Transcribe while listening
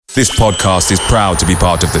This podcast is proud to be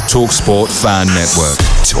part of the TalkSport Fan Network.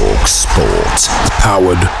 TalkSport.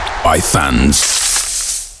 Powered by fans.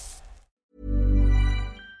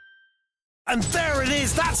 And there it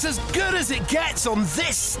is, that's as good as it gets on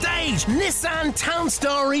this stage. Nissan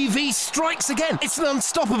Townstar EV strikes again. It's an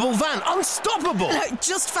unstoppable van, unstoppable.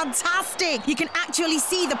 Just fantastic. You can actually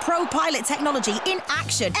see the Pro Pilot technology in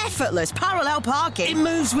action. Effortless parallel parking. It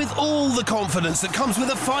moves with all the confidence that comes with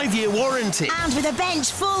a 5-year warranty. And with a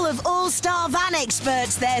bench full of all-star van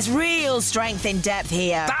experts, there's real strength in depth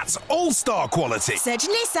here. That's all-star quality. Search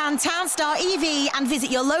Nissan Townstar EV and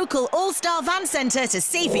visit your local all-star van centre to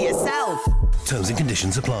see for yourself. Terms and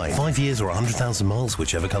conditions apply. 5 years or 100,000 miles,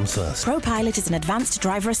 whichever comes first. Pro Pilot is an advanced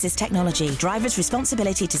driver assist technology. Driver's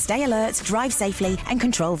responsibility to stay alert, drive safely and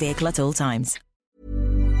control vehicle at all times.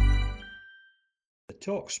 The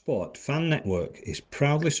TalkSport Fan Network is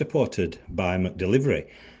proudly supported by McDelivery,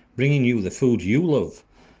 bringing you the food you love.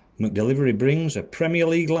 McDelivery brings a Premier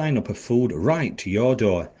League lineup of food right to your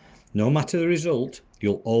door. No matter the result,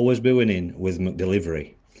 you'll always be winning with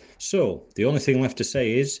McDelivery. So, the only thing left to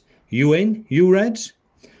say is, you in, you Reds?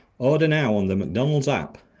 Order now on the McDonald's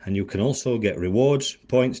app, and you can also get rewards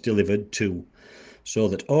points delivered too, so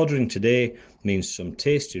that ordering today means some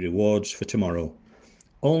tasty rewards for tomorrow.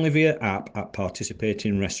 Only via app at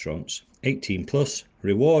participating restaurants. 18 plus,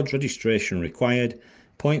 rewards registration required,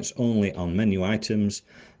 points only on menu items,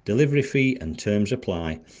 delivery fee and terms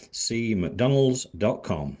apply. See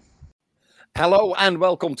mcdonalds.com. Hello and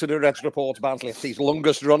welcome to the Redsreport, Barnsley FC's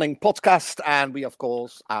longest running podcast, and we of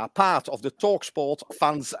course are part of the TalkSport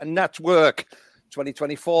Fans Network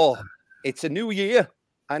 2024. It's a new year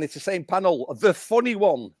and it's the same panel, the funny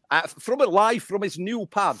one, live from his new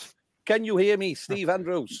pad. Can you hear me, Steve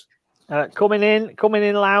Andrews? Coming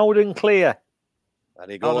in loud and clear.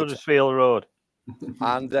 Very good. On Huddersfield Road.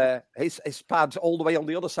 And his pad all the way on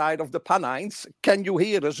the other side of the Pennines. Can you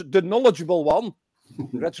hear us? The knowledgeable one.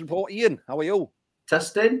 Redsreport, Ian, how are you?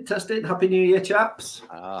 Testing. Happy New Year, chaps.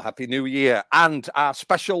 Happy New Year. And our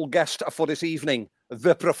special guest for this evening,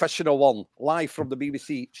 the professional one, live from the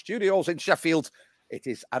BBC studios in Sheffield. It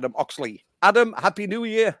is Adam Oxley. Adam, Happy New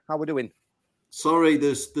Year. How are we doing? Sorry,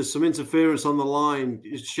 there's some interference on the line.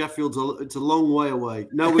 It's a long way away.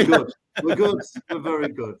 No, we're good. We're good. We're very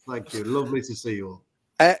good. Thank you. Lovely to see you all.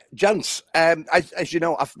 Gents, as you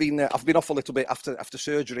know, I've been off a little bit after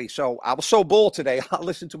surgery, so I was so bored today. I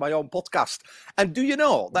listened to my own podcast, and do you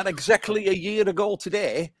know that exactly a year ago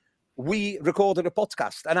today we recorded a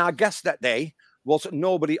podcast, and our guest that day was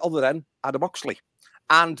nobody other than Adam Oxley.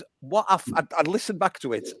 And what I listened back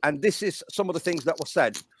to it, and this is some of the things that were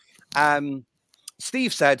said.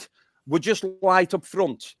 Steve said, "We're just light up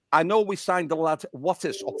front. I know we signed the lad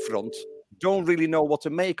Waters up front. Don't really know what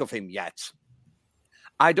to make of him yet.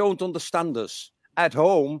 I don't understand us. At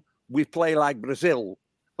home, we play like Brazil.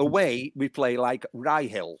 Away, we play like Rye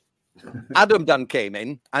Hill." Adam then came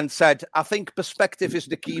in and said, "I think perspective is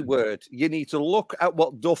the key word. You need to look at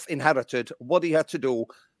what Duff inherited, what he had to do.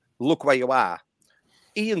 Look where you are."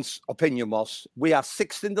 Ian's opinion was, we are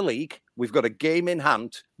sixth in the league. We've got a game in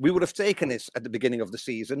hand. We would have taken this at the beginning of the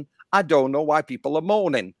season. I don't know why people are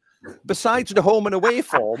moaning. Besides the home and away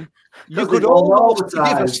form, you could almost give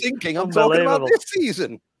us thinking I'm talking about this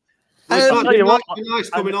season. Well, it's nice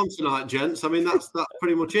coming on tonight, gents. I mean, that's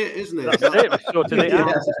pretty much it, isn't it? That's it. We're sorting it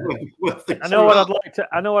out. I know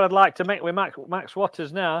what I'd like to make with Max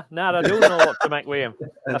Waters now. Now I do know what to make with him.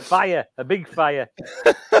 A big fire.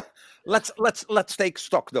 Let's take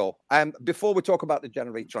stock though. Before we talk about the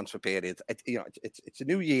January transfer period, it's a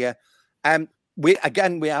new year. We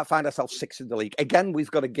find ourselves sixth in the league. Again, we've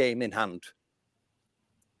got a game in hand.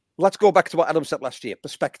 Let's go back to what Adam said last year.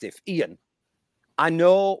 Perspective. Ian,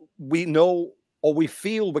 we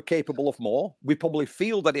feel we're capable of more. We probably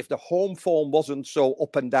feel that if the home form wasn't so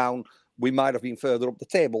up and down, we might have been further up the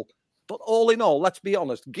table. But all in all, let's be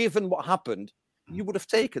honest, given what happened, you would have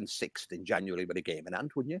taken sixth in January with a game in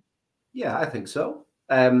hand, wouldn't you? Yeah, I think so.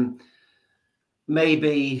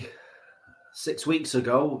 Maybe 6 weeks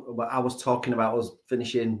ago, I was talking about us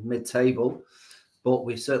finishing mid-table, but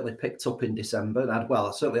we certainly picked up in December. I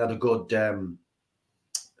certainly had a good,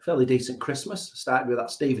 fairly decent Christmas. Started with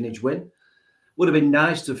that Stevenage win. Would have been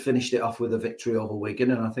nice to have finished it off with a victory over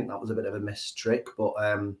Wigan, and I think that was a bit of a missed trick, but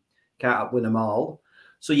can't win them all.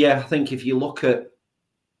 So yeah, I think if you look at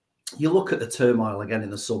the turmoil again in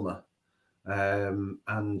the summer,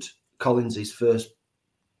 and Collins' first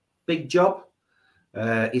big job.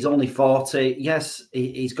 He's only 40. Yes,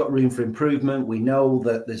 he's got room for improvement. We know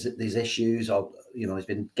that there's issues. There's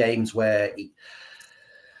been games where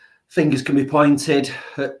fingers can be pointed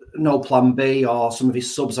at no plan B, or some of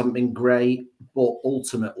his subs haven't been great. But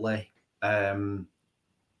ultimately,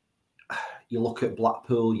 you look at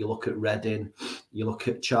Blackpool, you look at Reading, you look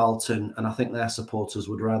at Charlton, and I think their supporters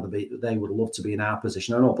would love to be in our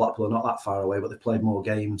position. I know Blackpool are not that far away, but they played more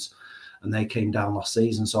games and they came down last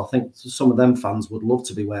season. So I think some of them fans would love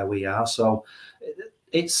to be where we are. So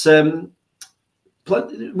it's room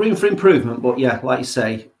for improvement. But yeah, like you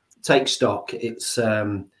say, take stock. It's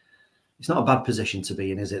not a bad position to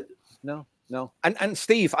be in, is it? No. And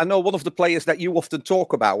Steve, I know one of the players that you often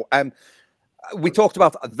talk about. We talked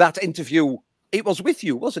about that interview. It was with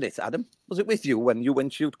you, wasn't it, Adam? Was it with you when you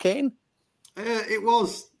interviewed Kane? It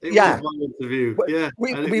was. It was my interview.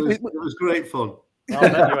 It was great fun.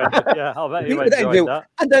 I'll bet you enjoyed that.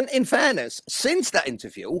 And then, in fairness, since that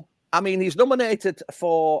interview, I mean, he's nominated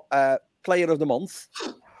for Player of the Month,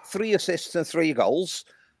 3 assists and 3 goals.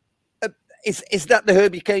 Is that the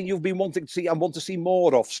Herbie Kane you've been wanting to see and want to see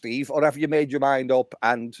more of, Steve? Or have you made your mind up?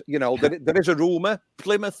 And, there is a rumour,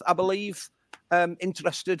 Plymouth, I believe,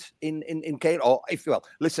 interested in Kane. Or,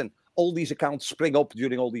 listen, all these accounts spring up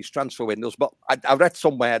during all these transfer windows, but I read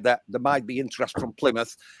somewhere that there might be interest from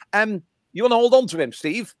Plymouth. You want to hold on to him,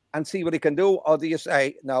 Steve, and see what he can do? Or do you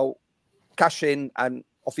say, no, cash in and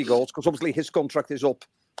off he goes? Because obviously his contract is up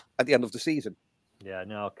at the end of the season. Yeah,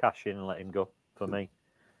 no, cash in and let him go for me.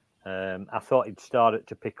 I thought he'd started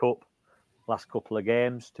to pick up last couple of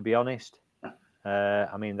games, to be honest.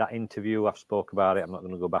 I mean, that interview, I've spoke about it. I'm not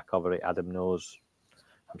going to go back over it. Adam knows.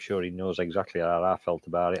 I'm sure he knows exactly how I felt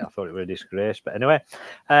about it. I thought it was a disgrace. But anyway,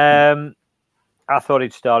 I thought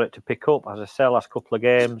he'd started to pick up, as I say, last couple of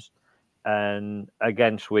games. And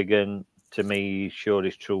against Wigan, to me, showed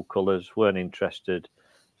his true colours, weren't interested.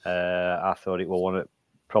 I thought it was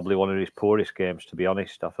probably one of his poorest games, to be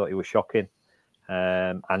honest. I thought he was shocking.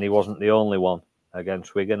 And he wasn't the only one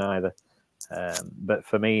against Wigan either. But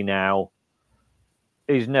for me now,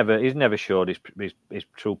 he's never showed his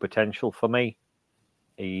true potential for me.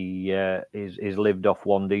 He's lived off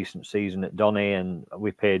one decent season at Donny, and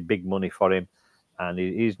we paid big money for him, and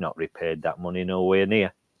he's not repaid that money nowhere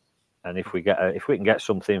near. And if we can get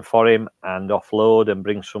something for him and offload and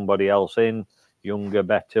bring somebody else in, younger,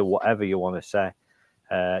 better, whatever you want to say,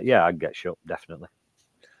 I'd get shut, definitely.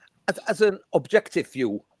 As an objective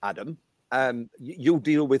view, Adam, you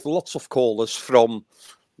deal with lots of callers from,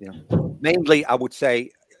 mainly, I would say,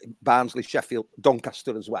 Barnsley, Sheffield,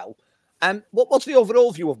 Doncaster as well. What's the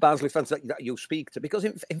overall view of Barnsley fans that you speak to? Because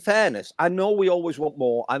in fairness, I know we always want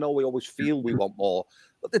more. I know we always feel we want more.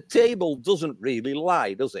 But the table doesn't really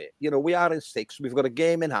lie, does it? We are in 6th. We've got a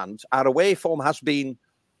game in hand. Our away form has been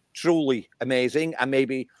truly amazing, and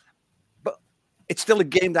but it's still a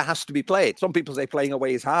game that has to be played. Some people say playing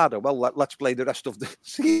away is harder. Well, let's play the rest of the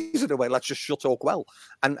season away. Let's just shut Oakwell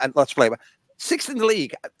and let's play. 6th in the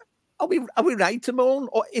league. Are we right to moan,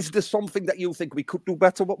 or is there something that you think we could do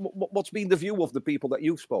better? What's been the view of the people that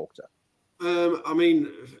you've spoke to? I mean,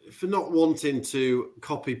 for not wanting to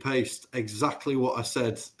copy paste exactly what I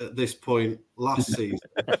said at this point last season.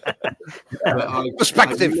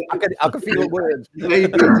 Perspective. I can feel the words.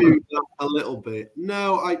 Maybe do that a little bit.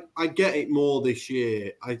 No, I get it more this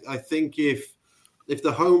year. I think if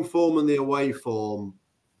the home form and the away form,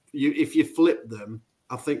 if you flip them,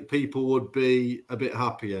 I think people would be a bit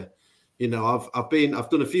happier. I've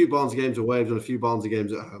done a few Barnsley games away. I've done a few Barnsley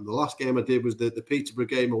games at home. The last game I did was the Peterborough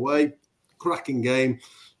game away. Cracking game.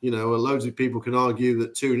 Loads of people can argue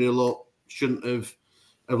that 2-0 up shouldn't have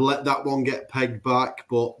let that one get pegged back.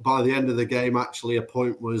 But by the end of the game, actually, a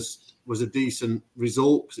point was a decent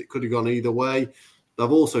result because it could have gone either way.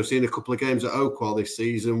 I've also seen a couple of games at Oakwell this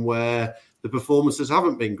season where the performances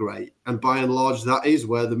haven't been great. And by and large, that is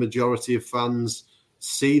where the majority of fans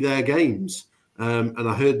see their games. And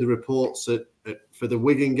I heard the reports for the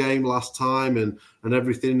Wigan game last time and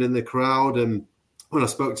everything in the crowd. And when I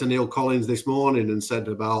spoke to Neil Collins this morning and said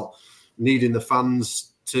about needing the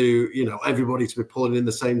fans to, everybody to be pulling in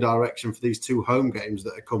the same direction for these 2 home games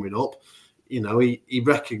that are coming up, he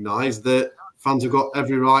recognised that fans have got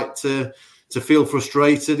every right to feel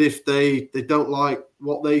frustrated if they don't like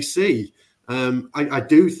what they see. I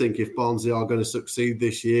do think if Barnsley are going to succeed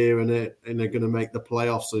this year and they're going to make the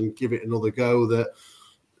playoffs and give it another go, that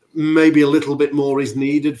maybe a little bit more is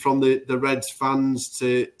needed from the Reds fans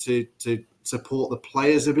to support the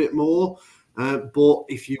players a bit more. But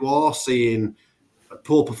if you are seeing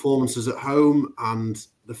poor performances at home and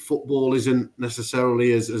the football isn't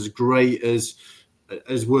necessarily as great as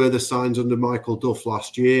were the signs under Michael Duff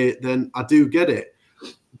last year, then I do get it.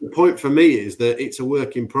 The point for me is that it's a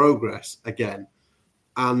work in progress again.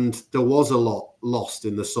 And there was a lot lost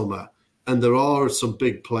in the summer. and there are some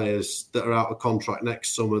big players that are out of contract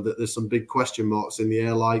next summer, that there's some big question marks in the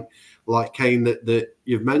air, like Kane that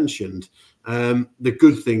you've mentioned. The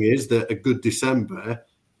good thing is that a good December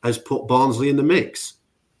has put Barnsley in the mix.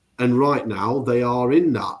 And right now they are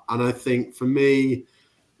in that. And I think for me,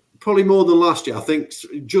 probably more than last year, I think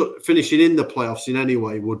finishing in the playoffs in any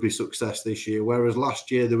way would be success this year. Whereas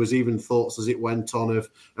last year there was even thoughts as it went on of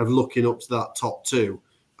looking up to that top two.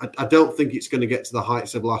 I don't think it's going to get to the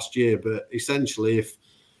heights of last year, but essentially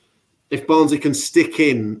if Barnsley can stick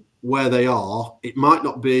in where they are, it might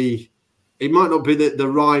not be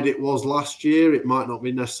the ride it was last year. It might not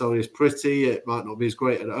be necessarily as pretty. It might not be as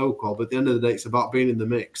great at Oakwell. But at the end of the day, it's about being in the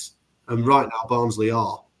mix. And right now, Barnsley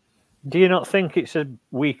are. Do you not think it's a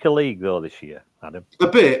weaker league, though, this year, Adam? A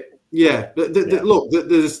bit, yeah. Look,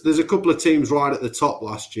 there's a couple of teams right at the top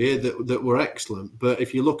last year that were excellent. But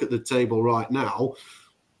if you look at the table right now,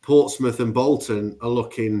 Portsmouth and Bolton are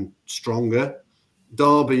looking stronger.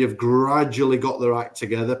 Derby have gradually got their act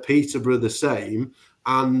together. Peterborough the same.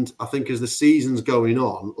 And I think as the season's going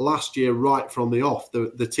on, last year, right from the off, the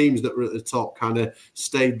teams that were at the top kind of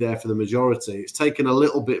stayed there for the majority. It's taken a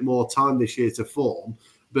little bit more time this year to form.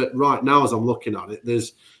 But right now, as I'm looking at it,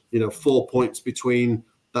 there's 4 points between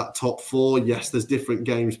that top four. Yes, there's different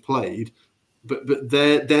games played. But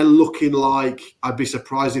they're looking like I'd be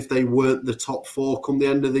surprised if they weren't the top four come the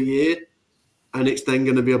end of the year. And it's then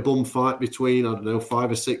going to be a bum fight between,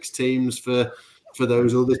 5 or 6 teams for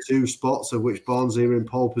those other 2 spots, of which Barnsley are in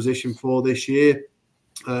pole position for this year.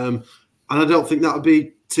 And I don't think that would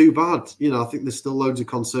be too bad. I think there's still loads of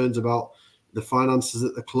concerns about the finances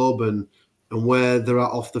at the club and where they're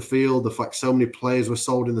at off the field. The fact so many players were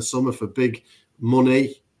sold in the summer for big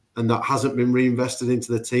money and that hasn't been reinvested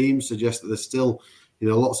into the team suggests that there's still,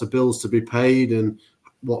 lots of bills to be paid. And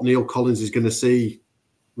what Neil Collins is going to see,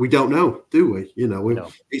 we don't know, do we?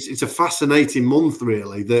 No. It's a fascinating month,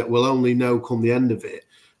 really, that we'll only know come the end of it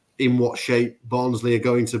in what shape Barnsley are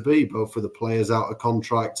going to be, both for the players out of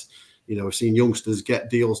contract. We're seeing youngsters get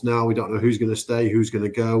deals now. We don't know who's going to stay, who's going to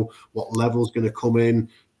go, what level's going to come in.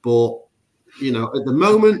 But, at the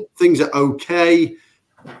moment, things are okay.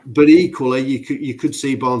 But equally, you could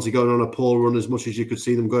see Barnsley going on a poor run as much as you could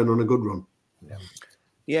see them going on a good run.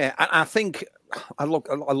 Yeah, I think I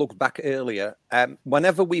looked back earlier.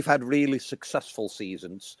 Whenever we've had really successful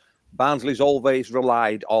seasons, Barnsley's always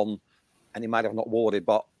relied on, and he might have not warded,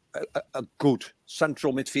 but a good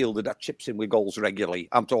central midfielder that chips in with goals regularly.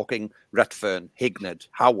 I'm talking Redfern, Hignett,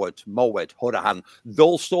 Howard, Mowat, Horahan,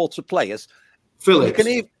 those sorts of players.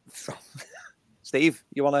 Phillips. Steve,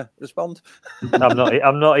 you want to respond?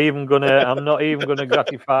 I'm not even gonna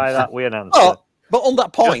gratify that with an answer. Oh, but on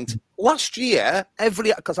that point, last year,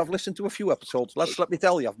 because I've listened to a few episodes, let me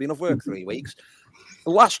tell you, I've been off work 3 weeks.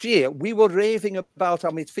 Last year, we were raving about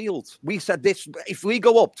our midfield. We said this: if we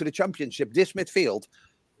go up to the Championship, this midfield,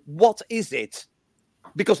 what is it?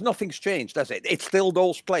 Because nothing's changed, has it? It's still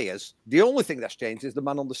those players. The only thing that's changed is the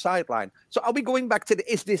man on the sideline. So are we going back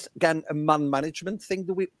to is this, again, a man management thing?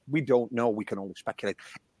 We don't know. We can only speculate.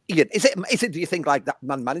 Ian, is it, do you think, like that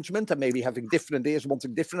man management and maybe having different ideas,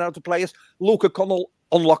 wanting different out of players? Luke O'Connell,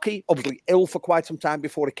 unlucky, obviously ill for quite some time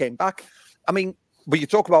before he came back. I mean, but you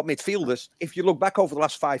talk about midfielders. If you look back over the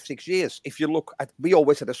last 5-6 years, we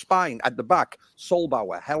always had a spine at the back: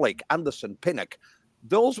 Solbauer, Hellig, Anderson, Pinnock.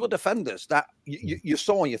 Those were defenders that you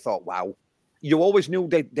saw and you thought, wow. You always knew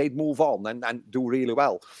they'd move on and do really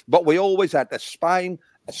well. But we always had a spine,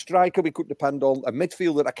 a striker we could depend on, a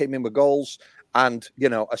midfielder that came in with goals, and, a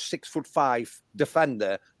 6'5"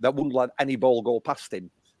 defender that wouldn't let any ball go past him.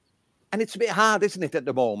 And it's a bit hard, isn't it, at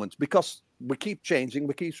the moment? Because we keep changing,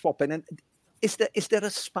 we keep swapping. And is there a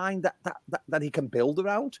spine that he can build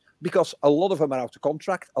around? Because a lot of them are out of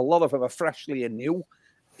contract. A lot of them are freshly and new.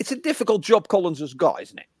 It's a difficult job Collins has got,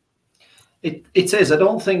 isn't it? It is. I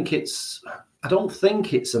don't think it's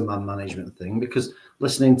a man management thing, because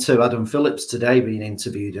listening to Adam Phillips today being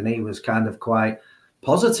interviewed, and he was kind of quite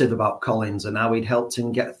positive about Collins and how he'd helped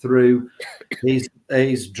him get through his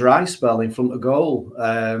dry spell in front of goal.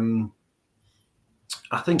 I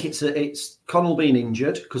think it's Connell being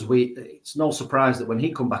injured, because it's no surprise that when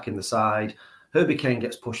he come back in the side, Herbie Kane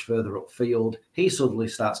gets pushed further upfield. He suddenly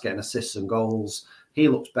starts getting assists and goals. He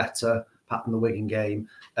looks better, apart from the Wigan game,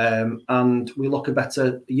 and we look a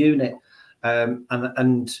better unit.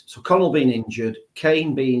 And so Connell being injured,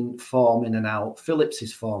 Kane being form in and out,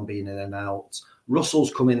 Phillips' form being in and out,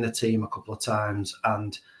 Russell's come in the team a couple of times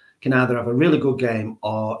and can either have a really good game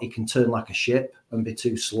or he can turn like a ship and be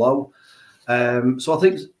too slow. So I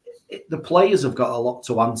think the players have got a lot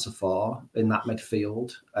to answer for in that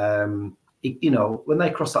midfield. When they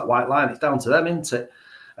cross that white line, it's down to them, isn't it?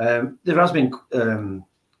 There has been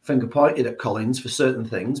finger pointed at Collins for certain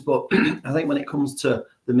things, but I think when it comes to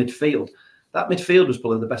the midfield, that midfield was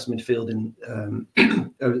probably the best midfield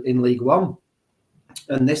in League One.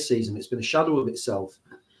 And this season, it's been a shadow of itself.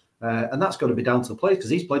 And that's got to be down to the players, because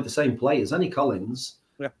he's played the same players, any Collins.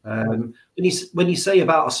 Yeah. When you say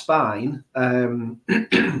about a spine,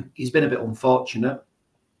 he's been a bit unfortunate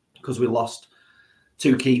because we lost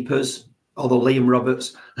 2 keepers, although Liam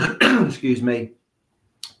Roberts, excuse me,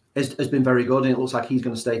 has been very good, and it looks like he's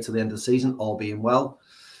going to stay to the end of the season, all being well.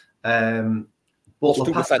 But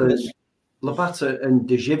Lapata and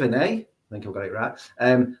De Givenet, I think I've got it right,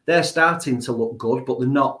 they're starting to look good, but they're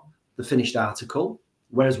not the finished article.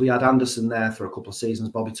 Whereas we had Anderson there for a couple of seasons,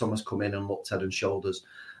 Bobby Thomas come in and looked head and shoulders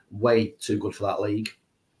way too good for that league.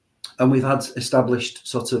 And we've had established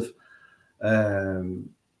sort of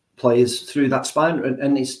players through that spine,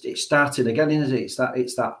 and it's starting again, isn't it? It's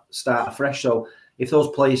that start afresh. So if those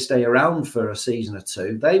players stay around for a season or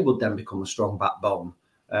two, they would then become a strong backbone.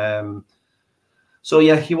 So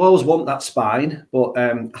yeah, you always want that spine, but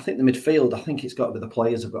I think the midfield, I think it's got to be the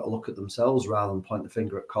players have got to look at themselves rather than point the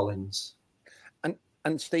finger at Collins.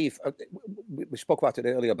 And Steve, we spoke about it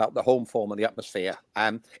earlier about the home form and the atmosphere.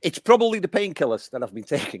 It's probably the painkillers that I've been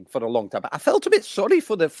taking for a long time. I felt a bit sorry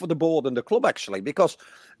for the board and the club, actually, because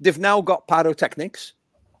they've now got pyrotechnics.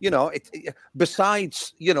 You know,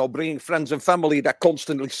 besides, you know, bringing friends and family that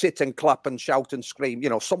constantly sit and clap and shout and scream, you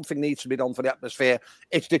know, something needs to be done for the atmosphere.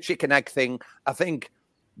 It's the chicken egg thing. I think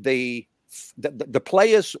the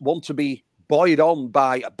players want to be buoyed on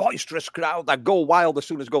by a boisterous crowd that go wild as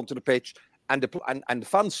soon as going to the pitch. And the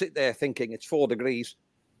fans sit there thinking it's 4 degrees.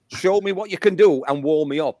 Show me what you can do and warm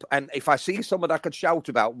me up. And if I see someone I could shout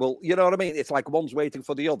about, well, you know what I mean? It's like one's waiting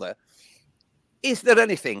for the other. Is there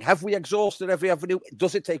anything? Have we exhausted every avenue?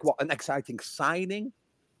 Does it take an exciting signing?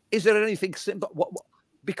 Is there anything simple?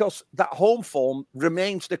 Because that home form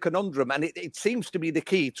remains the conundrum, and it seems to be the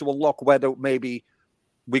key to unlock whether maybe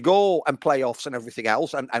we go and playoffs and everything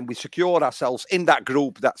else, and we secure ourselves in that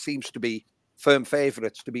group that seems to be firm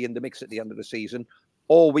favourites to be in the mix at the end of the season,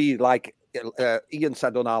 or we, like Ian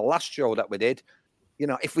said on our last show that we did, you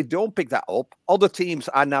know, if we don't pick that up, other teams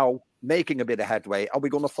are now making a bit of headway. Are we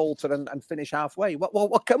going to falter and finish halfway?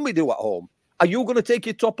 What can we do at home? Are you going to take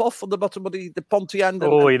your top off on the bottom of the Ponty end?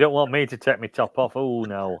 You don't want me to take my top off? Oh,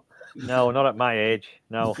 no. No, not at my age.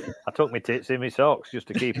 No, I took my tits in my socks just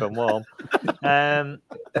to keep them warm. Do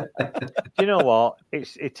you know what?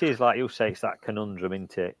 It is like you say, it's that conundrum,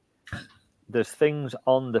 isn't it? There's things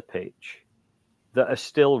on the pitch that are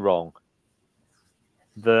still wrong,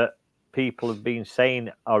 that people have been saying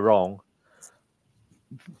are wrong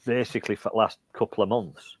basically for the last couple of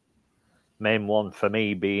months. Main one for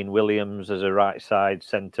me being Williams as a right side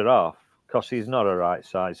centre half, because he's not a right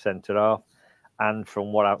side centre half, and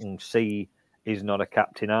from what I can see, he's not a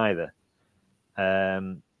captain either.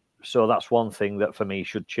 So that's one thing that for me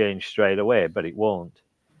should change straight away, but it won't.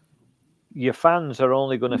 Your fans are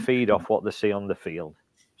only going to feed off what they see on the field.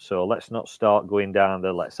 So let's not start going down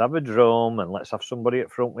there. Let's have a drum and let's have somebody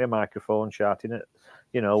up front with a microphone shouting at,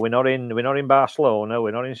 you know, we're not in Barcelona,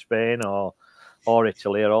 we're not in Spain or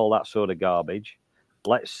Italy or all that sort of garbage.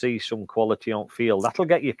 Let's see some quality on field. That'll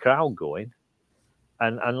get your crowd going.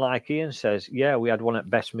 And like Ian says, yeah, we had one of the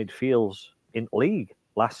best midfields in league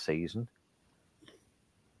last season.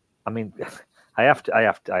 I mean, I have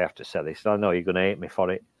to say this. I know you're going to hate me for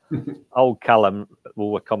it. Old Callum, who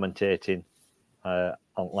were commentating on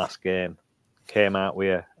last game, came out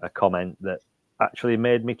with a comment that actually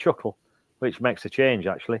made me chuckle, which makes a change,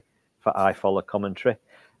 actually, for I follow commentary.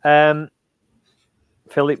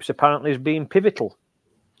 Phillips apparently has been pivotal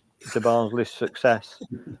to Barnsley's success,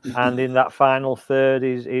 and in that final third,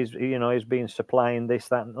 he's been supplying this,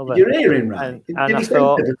 that, and other. You're hearing right. And I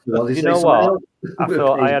thought, you know what? I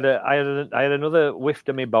thought I had another whiff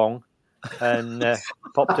to me bong, and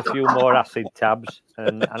popped a few more acid tabs,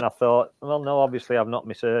 and I thought, well, no, obviously I've not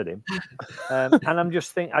misheard him, and I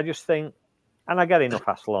just think, and I get enough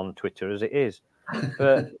hassle on Twitter as it is,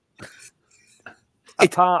 but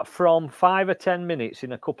apart from 5 or 10 minutes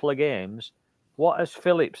in a couple of games, what has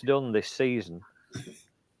Phillips done this season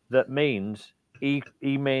that means he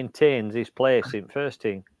maintains his place in first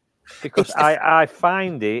team? Because I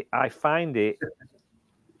find it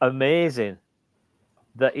amazing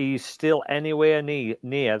that he's still anywhere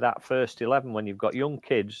near that first 11 when you've got young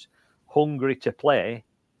kids hungry to play,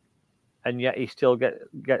 and yet he still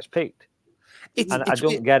gets picked. I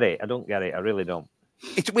don't get it. I really don't.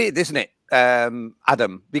 It's weird, isn't it,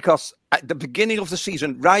 Adam? Because at the beginning of the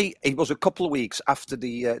season, right, it was a couple of weeks after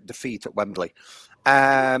the defeat at Wembley.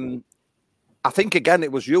 I think, again,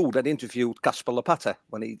 it was you that interviewed Casper Lapata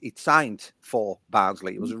when he signed for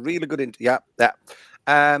Barnsley. It was a really good interview.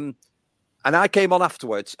 Yeah. And I came on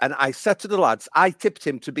afterwards and I said to the lads, I tipped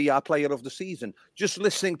him to be our player of the season. Just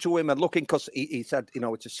listening to him and looking, because he said,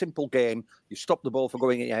 it's a simple game. You stop the ball from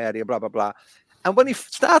going in your area, blah, blah, bblah. And when he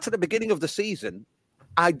started at the beginning of the season,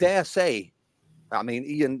 I dare say, I mean,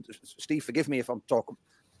 Ian, Steve, forgive me if I'm talking,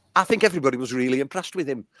 I think everybody was really impressed with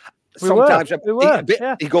him. Sometimes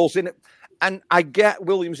he goes in. And I get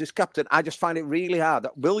Williams is captain. I just find it really hard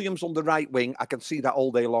that Williams on the right wing, I can see that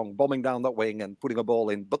all day long, bombing down that wing and putting a ball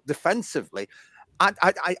in. But defensively,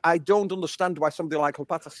 I don't understand why somebody like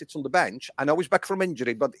Lapata sits on the bench. I know he's back from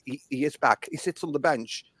injury, but he is back. He sits on the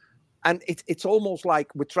bench. And it's almost like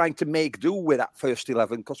we're trying to make do with that first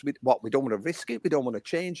 11 because we don't want to risk it. We don't want to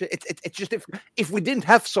change it. It's just if we didn't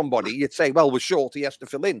have somebody, you'd say, well, we're short. He has to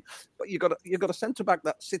fill in. But you got a centre back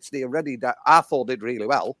that sits there ready that I thought did really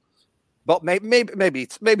well. But maybe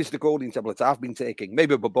it's the coding tablets I've been taking.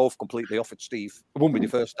 Maybe we're both completely off it, Steve. It wouldn't be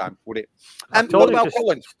the first time, would it? And what about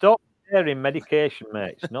Collins? Stop sharing medication,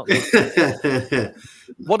 mate. It's not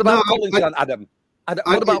What about Collins and Adam?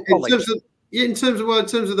 What about Collins? In terms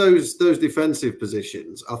of those defensive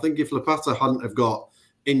positions, I think if Lapata hadn't have got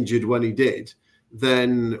injured when he did,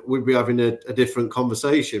 then we'd be having a different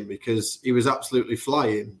conversation because he was absolutely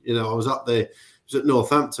flying. I was at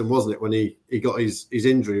Northampton, wasn't it, when he got his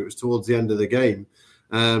injury? It was towards the end of the game.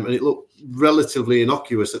 And it looked relatively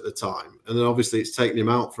innocuous at the time. And then obviously it's taken him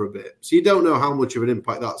out for a bit. So you don't know how much of an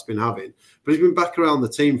impact that's been having. But he's been back around the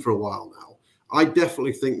team for a while now. I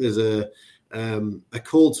definitely think there's a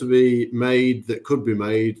call to be made that could be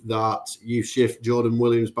made that you shift Jordan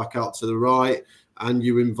Williams back out to the right and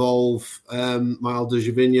you involve Miles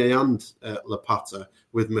de Givigny and Lapata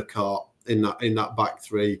with McCart in that back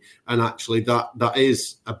three, and actually that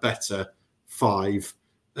is a better five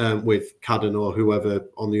with Cadden or whoever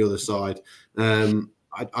on the other side.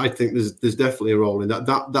 I think there's definitely a role in that.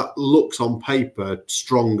 That looks on paper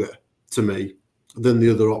stronger to me than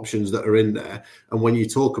the other options that are in there. And when you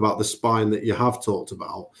talk about the spine that you have talked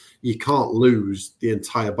about, you can't lose the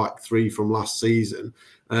entire back three from last season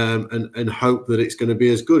and hope that it's going to be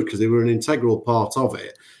as good because they were an integral part of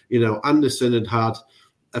it. Anderson had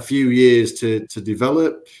a few years to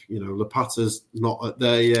develop. Lapata's not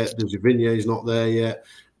there yet. De Givigny is not there yet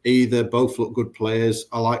either. Both look good players.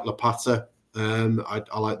 I like Lapata.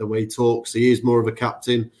 I like the way he talks. He is more of a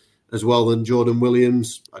captain as well than Jordan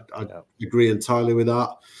Williams. I agree entirely with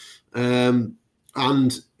that. And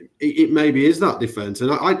it maybe is that defence.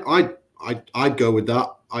 And I'd go with that.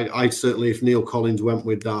 I certainly, if Neil Collins went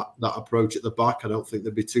with that approach at the back, I don't think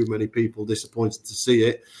there'd be too many people disappointed to see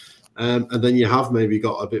it. And then you have maybe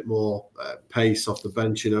got a bit more pace off the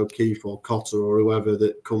bench, Keith or Cotter or whoever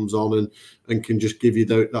that comes on and can just give you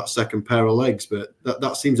that second pair of legs. But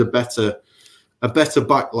that seems a better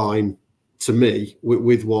back line to me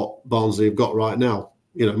with what Barnsley have got right now.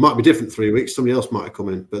 It might be different 3 weeks. Somebody else might have come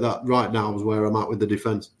in. But that right now is where I'm at with the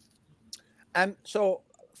defence. So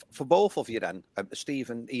for both of you then, Steve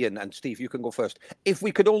and Ian, and Steve, you can go first. If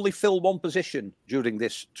we could only fill one position during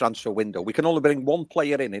this transfer window, we can only bring one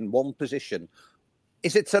player in one position.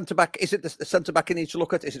 Is it centre-back? Is it the centre-back you need to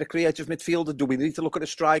look at? Is it a creative midfielder? Do we need to look at a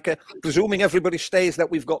striker? Presuming everybody stays that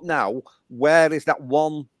we've got now, where is that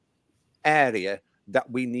one area that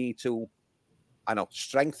we need to,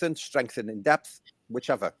 strengthen in depth,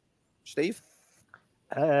 whichever? Steve?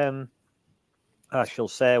 I shall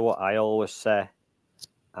say what I always say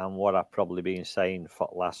and what I've probably been saying for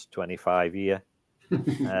the last 25 years.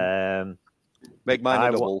 Make mine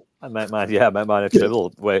a double. Make mine a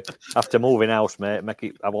triple. After moving house, mate,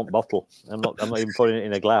 I want bottle. I'm not even putting it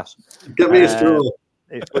in a glass. Get me a straw.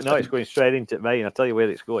 It's going straight into me, and I'll tell you where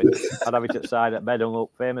it's going. I'd have it at the side at bed hung up,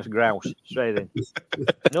 famous grouse, straight in.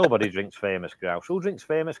 Nobody drinks famous grouse. Who drinks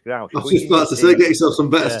famous grouse? I was just about to say, get yourself some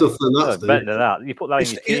better stuff than that. Better than that. You put that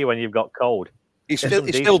in your tea when you've got cold. He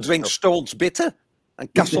still drinks Stone's Bitter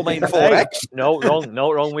and Castlemaine 4X.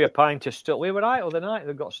 No wrong with a pint of Stone. We were out the other night,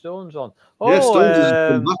 they've got Stones on. Stones has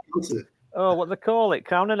come back, hasn't it? Oh, what they call it?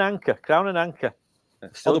 Crown and Anchor.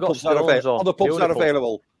 Still got Stones on. Other pubs are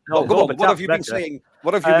available. No, come on. What have you been saying?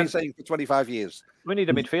 What have you been saying for 25 years? We need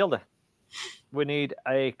a midfielder. We need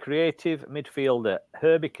a creative midfielder.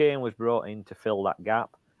 Herbie Kane was brought in to fill that gap,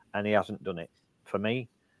 and he hasn't done it. For me,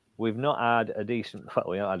 we've not had a decent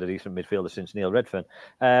midfielder since Neil Redfern.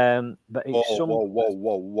 But it's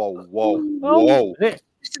Whoa. This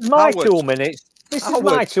is my 2 minutes. This is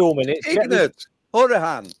my 2 minutes. Ignat,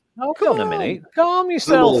 Horahan. Hold on a minute. Calm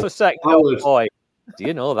yourself a second, boy. Do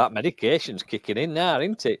you know that medication's kicking in now,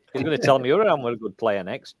 isn't it? He's going to tell me Horahan we're a good player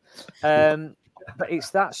next. But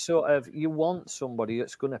it's that sort of, you want somebody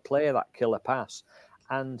that's going to play that killer pass.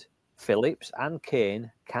 And Phillips and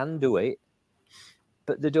Kane can do it,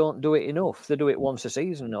 but they don't do it enough. They do it once a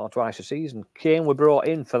season or twice a season. Kane were brought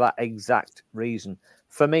in for that exact reason.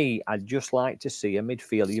 For me, I'd just like to see a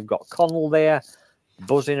midfielder. You've got Connell there,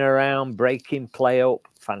 buzzing around, breaking play up,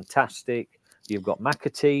 fantastic. You've got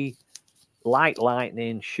McAtee, like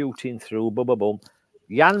lightning, shooting through, boom.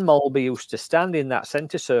 Jan Molby used to stand in that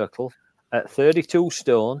centre circle at 32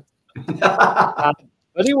 stone. But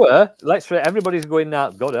he were. Everybody's going now,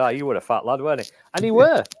 God, you were a fat lad, weren't he? And he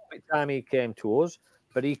were every time he came to us.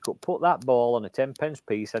 But he could put that ball on a 10-pence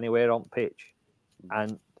piece anywhere on pitch.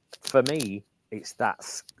 And for me, it's that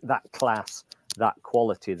class, that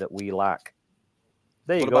quality that we lack.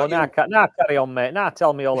 There you go. Now carry on, mate. Now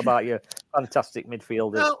tell me all about your fantastic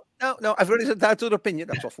midfielders. No. Everybody's entitled to their opinion.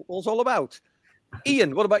 That's what football's all about.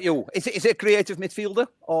 Ian, what about you? Is it a creative midfielder,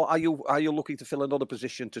 or are you looking to fill another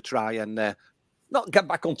position to try and not get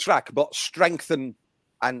back on track, but strengthen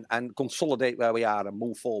and consolidate where we are and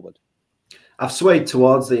move forward? I've swayed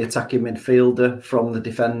towards the attacking midfielder from the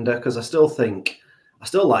defender because I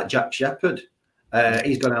still like Jack Shepherd.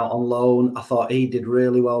 He's gone out on loan. I thought he did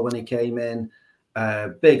really well when he came in.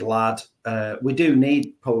 Big lad. We do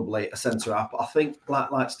need probably a centre half. I think,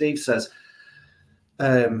 like Steve says,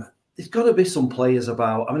 there's got to be some players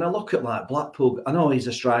about. I mean, I look at like Blackpool. I know he's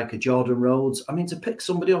a striker, Jordan Rhodes. I mean, to pick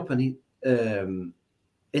somebody up and he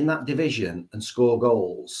in that division and score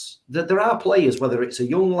goals. There are players, whether it's a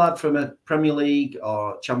young lad from a Premier League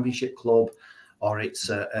or Championship club, or it's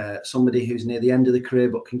somebody who's near the end of the career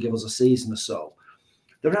but can give us a season or so.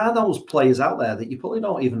 There are those players out there that you probably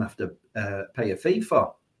don't even have to pay a fee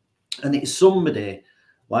for. And it's somebody,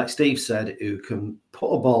 like Steve said, who can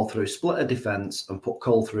put a ball through, split a defence and put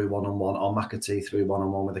Cole through one-on-one or McAtee through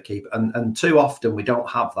one-on-one with the keeper. And too often we don't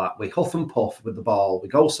have that. We huff and puff with the ball. We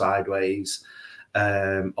go sideways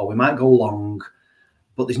or we might go long.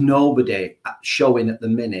 But there's nobody showing at the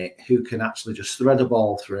minute who can actually just thread a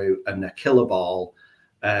ball through and kill a ball.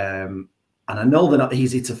 And I know they're not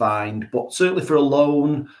easy to find, but certainly for a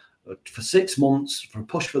loan, for 6 months, for a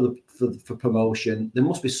push for promotion, there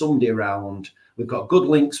must be somebody around. We've got good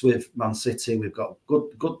links with Man City. We've got good,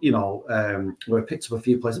 we've picked up a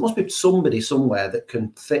few players. There must be somebody somewhere that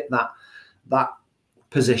can fit that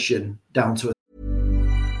position down to a.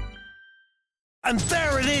 And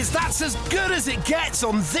there it is, that's as good as it gets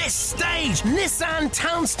on this stage. Nissan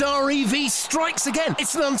Townstar EV strikes again.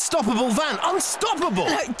 It's an unstoppable van, unstoppable.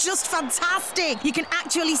 Just fantastic. You can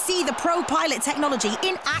actually see the Pro Pilot technology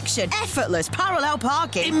in action. Effortless parallel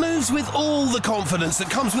parking. It moves with all the confidence that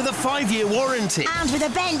comes with a 5-year warranty. And with a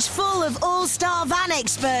bench full of all-star van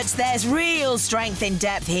experts, there's real strength in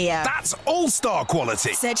depth here. That's all-star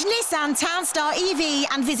quality. Search Nissan Townstar EV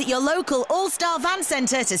and visit your local all-star van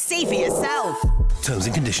centre to see for yourself. Terms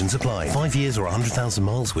and conditions apply. 5 years or 100,000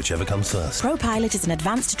 miles, whichever comes first. Pro Pilot is an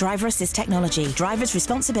advanced driver assist technology. Driver's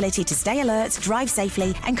responsibility to stay alert, drive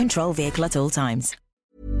safely, and control vehicle at all times.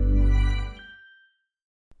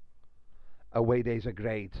 Away days are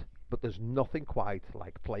great, but there's nothing quite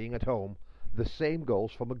like playing at home. The same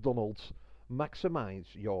goes for McDonald's. Maximise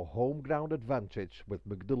your home ground advantage with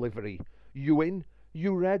McDelivery. You win,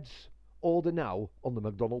 you Reds. Order now on the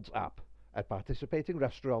McDonald's app. At participating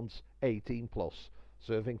restaurants, 18+.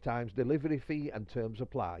 Serving times, delivery fee and terms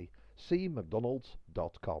apply. See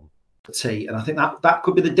mcdonalds.com. And I think that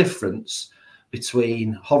could be the difference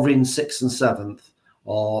between hovering 6th and 7th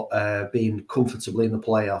or being comfortably in the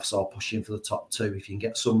playoffs or pushing for the top 2 if you can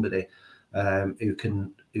get somebody who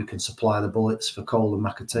can supply the bullets for Cole and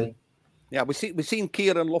McAtee. Yeah, we've seen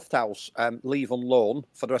Kieran Lofthouse leave on loan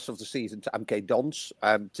for the rest of the season to MK Dons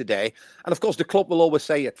today. And of course, the club will always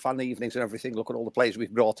say at fan evenings and everything, look at all the players we've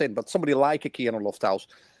brought in. But somebody like a Kieran Lofthouse,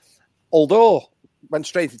 although went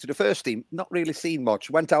straight into the first team, not really seen much.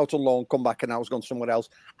 Went out on loan, come back, and now has gone somewhere else.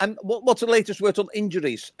 And what's the latest word on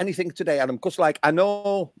injuries? Anything today, Adam? Because, I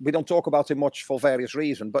know we don't talk about him much for various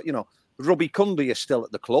reasons, but, Robbie Cundy is still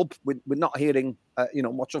at the club. We're not hearing,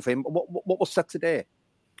 much of him. What was said today?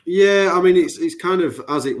 Yeah, I mean, it's kind of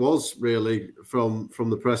as it was, really, from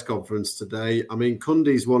the press conference today. I mean,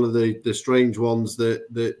 Cundy's one of the strange ones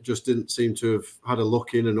that just didn't seem to have had a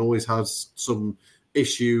look in and always has some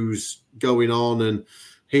issues going on. And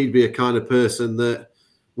he'd be a kind of person that,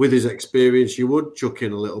 with his experience, you would chuck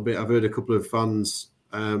in a little bit. I've heard a couple of fans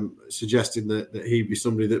suggesting that he'd be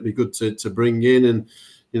somebody that'd be good to bring in. And,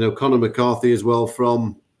 Conor McCarthy as well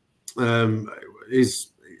from his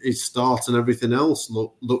start and everything else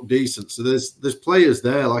look decent. So there's players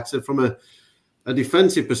there. Like I said, from a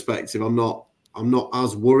defensive perspective, I'm not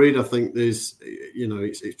as worried. I think there's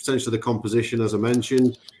it's potentially the composition, as I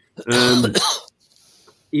mentioned.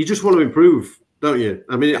 You just want to improve, don't you?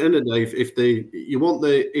 I mean, at the end of the day,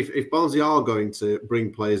 if Barnsley are going to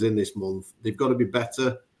bring players in this month, they've got to be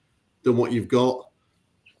better than what you've got.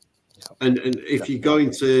 And if you're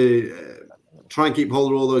going to try and keep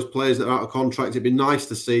hold of all those players that are out of contract, it'd be nice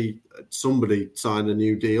to see somebody sign a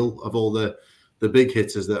new deal of all the big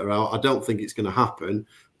hitters that are out. I don't think it's going to happen,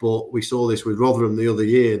 but we saw this with Rotherham the other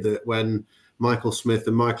year, that when Michael Smith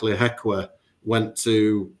and Michael Ihekwe went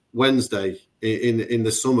to Wednesday in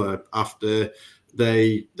the summer after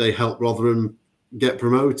they helped Rotherham get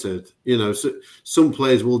promoted. So some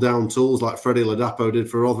players will down tools, like Freddie Ladapo did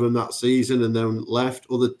for Rotherham that season, and then left.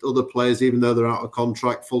 Other players, even though they're out of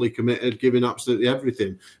contract, fully committed, giving absolutely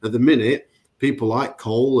everything. At the minute, people like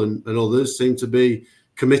Cole and others seem to be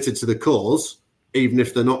committed to the cause, even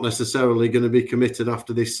if they're not necessarily going to be committed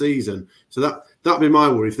after this season. So that'd be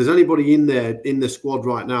my worry. If there's anybody in there in the squad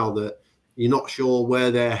right now that you're not sure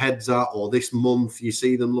where their head's at, or this month you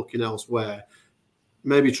see them looking elsewhere,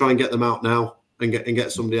 maybe try and get them out now and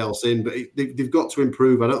get somebody else in. But they've got to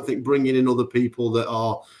improve. I don't think bringing in other people that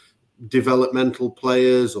are developmental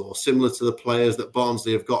players or similar to the players that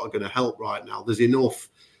Barnsley have got are going to help right now. There's enough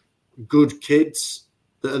good kids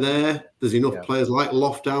that are there. There's enough players like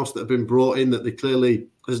Lofthouse that have been brought in that they clearly,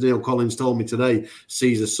 as Neil Collins told me today,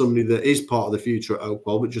 sees as somebody that is part of the future at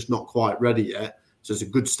Oakwell, but just not quite ready yet. So it's a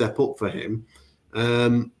good step up for him.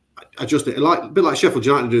 I just think, a bit like Sheffield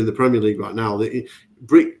United do in the Premier League right now,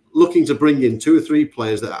 looking to bring in 2 or 3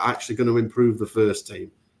 players that are actually going to improve the first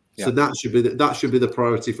team. Yeah. So that should be the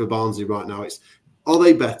priority for Barnsley right now. Are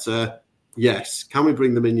they better? Yes. Can we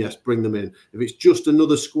bring them in? Yes, bring them in. If it's just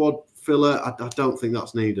another squad filler, I don't think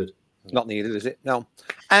that's needed. Not needed, is it? No.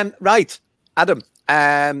 Right, Adam.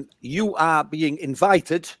 You are being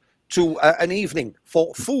invited to an evening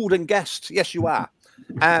for food and guests. Yes, you are.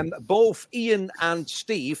 Both Ian and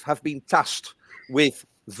Steve have been tasked with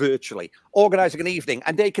virtually organising an evening,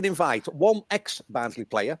 and they can invite 1 ex-Barnsley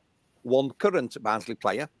player, 1 current Barnsley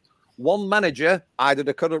player, 1 manager, either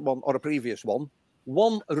the current one or a previous one,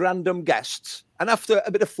 1 random guest, and after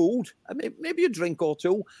a bit of food, maybe a drink or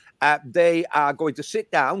 2, they are going to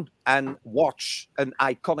sit down and watch an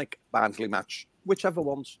iconic Barnsley match, whichever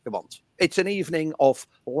ones they want. It's an evening of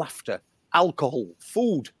laughter, alcohol,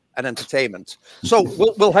 food, and entertainment. So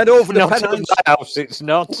we'll head over to the Pennines. House, it's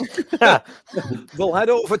not. We'll head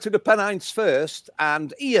over to the Pennines first.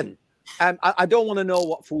 And Ian, I don't want to know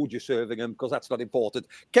what food you're serving them because that's not important.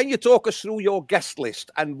 Can you talk us through your guest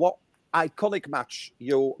list and what iconic match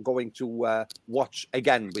you're going to watch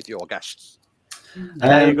again with your guests?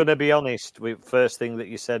 Are you going to be honest with first thing that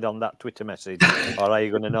you said on that Twitter message, or are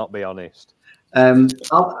you going to not be honest? I'll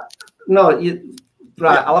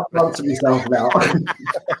have to answer myself now.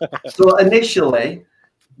 So initially,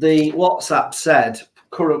 the WhatsApp said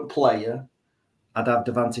current player. I'd have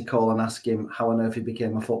Devante Cole and ask him how on earth he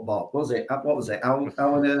became a footballer. What was it? How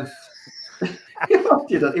on earth?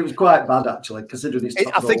 It was quite bad actually, considering his.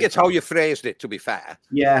 I think it's how you phrased it. To be fair.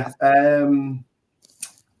 Yeah.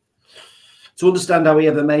 To understand how he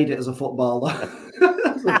ever made it as a footballer, I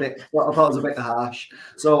thought it was a bit harsh.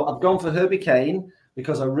 So I've gone for Herbie Kane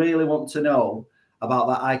because I really want to know about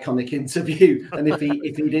that iconic interview and if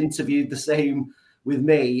he'd interviewed the same with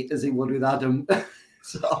me as he would with Adam.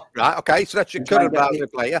 Right, okay, so that's your current Barnsley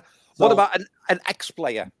player. So, what about an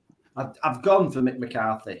ex-player? I've gone for Mick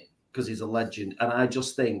McCarthy because he's a legend, and I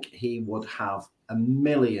just think he would have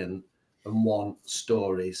 1,000,001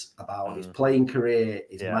 stories about his playing career,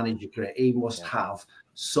 his manager career. He must have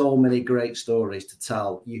so many great stories to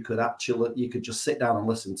tell. You could just sit down and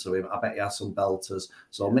listen to him. I bet he has some belters.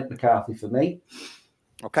 So Mick McCarthy for me.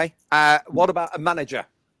 Okay. What about a manager?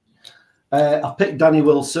 I picked Danny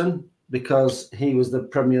Wilson because he was the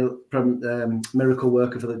miracle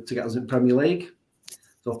worker to get us in Premier League.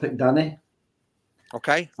 So I'll pick Danny.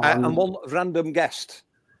 Okay. And 1 random guest.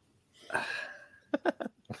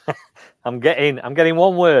 I'm getting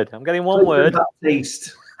 1 word. I'm getting 1 word.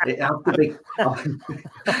 Baptiste. It has to be.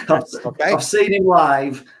 I've seen him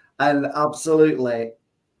live and absolutely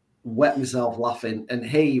wet myself laughing, and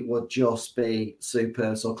he would just be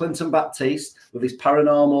superb. So Clinton Baptiste with his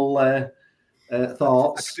paranormal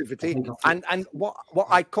thoughts, activity, and what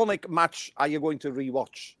iconic match are you going to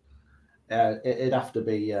rewatch? It'd have to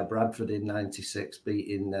be Bradford in '96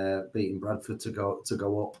 beating Bradford to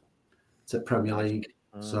go up to Premier League.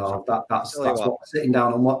 So that's what sitting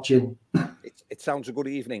down and watching. It sounds a good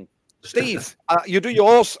evening. Steve, you do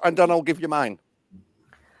yours, and then I'll give you mine.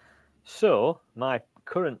 So my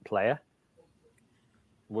current player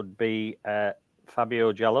would be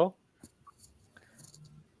Fabio Giallo.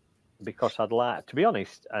 because I'd like, to be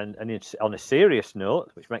honest, and it's on a serious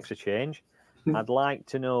note, which makes a change, I'd like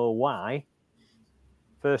to know why.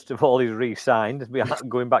 First of all, he's re-signed,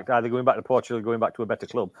 going back to Portugal, or going back to a better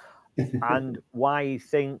club, and why he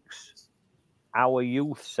thinks our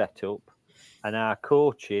youth setup and our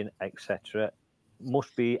coaching, etc.,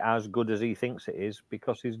 must be as good as he thinks it is,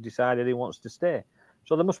 because he's decided he wants to stay.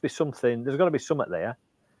 So there must be something. There's got to be something there.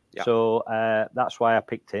 Yeah. So that's why I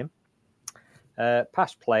picked him.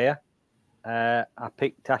 Past player, I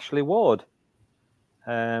picked Ashley Ward.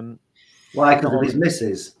 Why? Because of his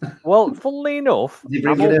missus? Well, funnily enough,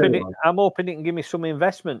 I'm hoping it can give me some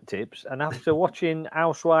investment tips. And after watching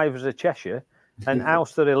Housewives of Cheshire and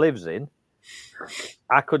house that he lives in,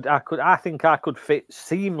 I think I could fit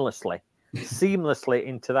seamlessly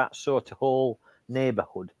into that sort of whole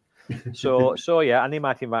neighbourhood. So yeah, and he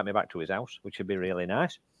might invite me back to his house, which would be really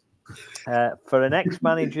nice. For an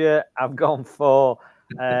ex-manager, I've gone for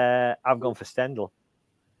Stendhal.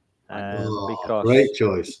 Because great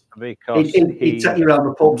choice. Because he'd take you around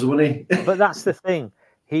the pubs, wouldn't he? But that's the thing.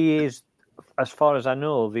 He is, as far as I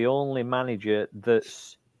know, the only manager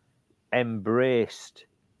that's embraced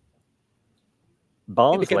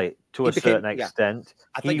Barnsley to a certain extent.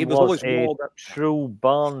 I think he was a true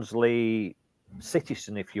Barnsley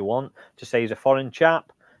citizen, if you want to say. He's a foreign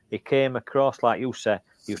chap. He came across, like you said,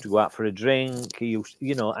 he used to go out for a drink. He used,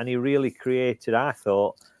 and he really created, I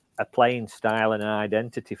thought, a playing style and an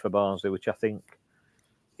identity for Barnsley, which I think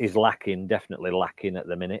is definitely lacking at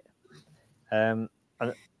the minute. And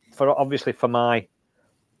for my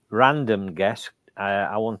random guess,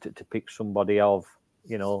 I wanted to pick somebody of,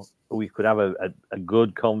 who we could have a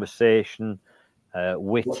good conversation,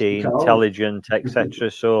 witty, intelligent,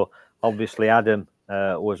 etc. So obviously Adam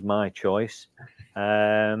was my choice.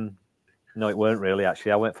 No, it weren't really,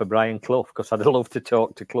 actually. I went for Brian Clough because I'd love to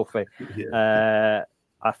talk to Cloughie. Yeah.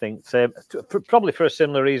 I think probably for a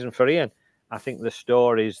similar reason for Ian. I think the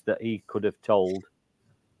stories that he could have told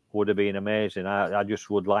would have been amazing. I just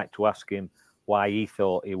would like to ask him why he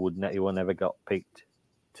thought he would never got picked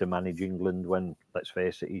to manage England when, let's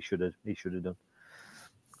face it, he should have done.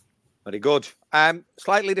 Very good.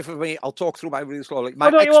 Slightly different for me. I'll talk through mine really slowly.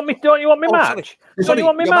 Don't you want me match? Sorry, you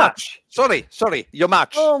want me match? Sorry, your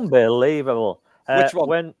match. Unbelievable. Which one?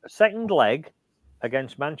 When second leg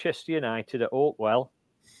against Manchester United at Oakwell,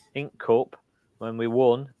 Inc. Cup, when we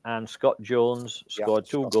won and Scott Jones scored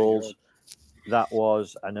 2 goals. That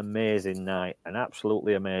was an amazing night, an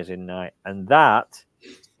absolutely amazing night. And that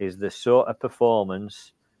is the sort of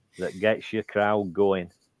performance that gets your crowd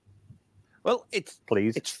going. Well, it's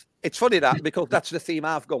funny that, because that's the theme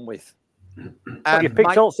I've gone with. You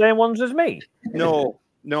picked all the same ones as me? No.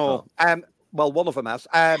 Well, one of them has.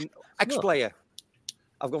 Ex-player.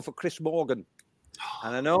 I've gone for Chris Morgan.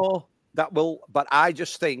 And I know that but I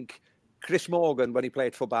just think Chris Morgan, when he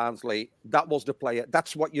played for Barnsley, that was the player.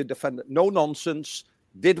 That's what you defended. No nonsense.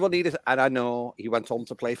 Did what he did. And I know he went on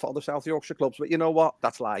to play for the South Yorkshire clubs, but you know what?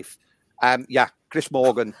 That's life. Chris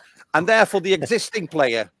Morgan. And therefore, the existing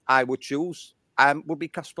player I would choose would be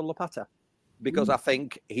Kasper Lopata, because I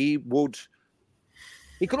think he could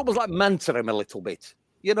almost like mentor him a little bit.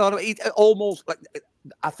 You know, almost like,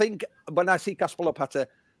 I think when I see Kasper Lopata,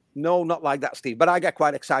 no, not like that, Steve. But I get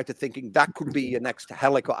quite excited thinking that could be your next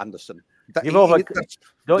Helico Anderson.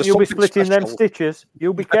 Don't you be splitting them stitches.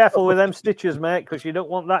 You be careful with them stitches, mate, because you don't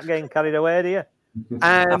want that getting carried away, do you?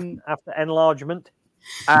 After enlargement.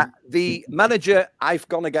 The manager, I've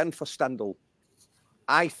gone again for Stendhal.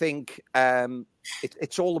 I think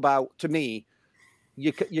it's all about, to me,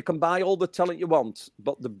 you can buy all the talent you want,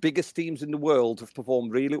 but the biggest teams in the world have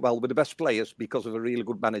performed really well with the best players because of a really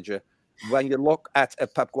good manager. When you look at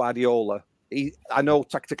Pep Guardiola, I know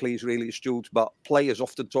tactically he's really astute, but players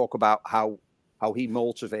often talk about how he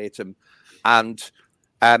motivates them. And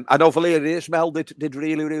I know Valérien Ismaël did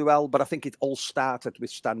really, really well, but I think it all started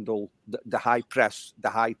with Stendhal, the high press, the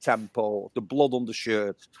high tempo, the blood on the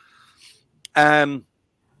shirt.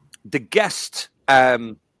 The guest,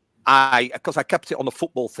 because I kept it on the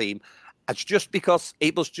football theme, it's just because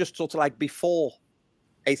it was just sort of like before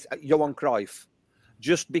Johan Cruyff.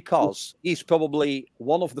 Just because he's probably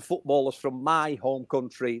one of the footballers from my home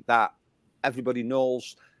country that everybody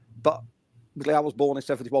knows. But I was born in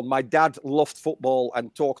 71. My dad loved football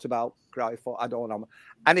and talked about Cruyff. I don't know.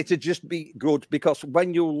 And it'd just be good because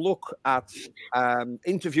when you look at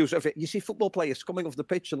interviews of it, you see football players coming off the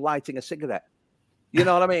pitch and lighting a cigarette. You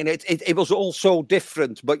know what I mean? It was all so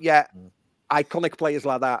different. But yeah, iconic players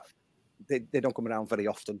like that, they don't come around very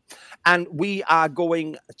often. And we are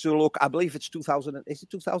going to look, I believe it's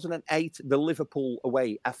 2008, the Liverpool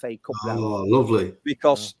away FA Cup round. Oh, lovely.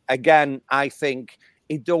 Because, again, I think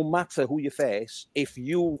it don't matter who you face if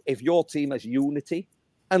your team has unity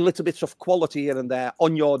and little bits of quality here and there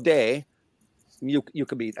on your day, you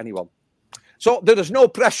can beat anyone. So there is no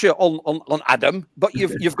pressure on Adam, but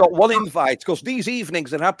you've got one invite because these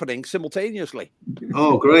evenings are happening simultaneously.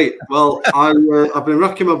 Oh, great! Well, I've been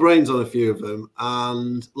racking my brains on a few of them,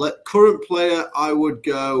 and current player, I would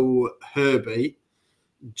go Herbie,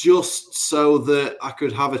 just so that I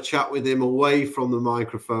could have a chat with him away from the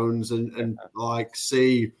microphones and like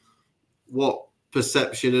see what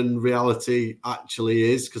perception and reality actually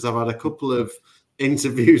is, because I've had a couple of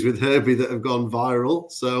interviews with Herbie that have gone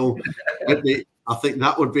viral. So I think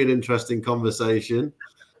that would be an interesting conversation.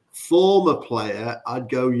 Former player, I'd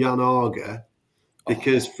go Jan Arge,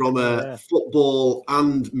 because from a football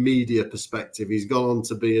and media perspective, he's gone on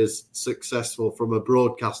to be as successful from a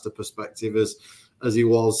broadcaster perspective as he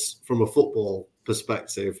was from a football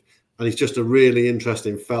perspective. And he's just a really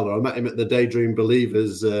interesting fella. I met him at the Daydream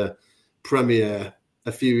Believers premiere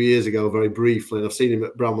a few years ago, very briefly, and I've seen him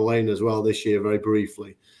at Bramall Lane as well this year, very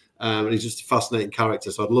briefly. And he's just a fascinating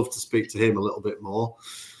character, so I'd love to speak to him a little bit more.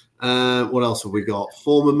 What else have we got?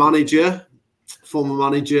 Former manager,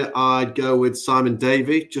 I'd go with Simon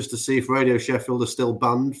Davey, just to see if Radio Sheffield are still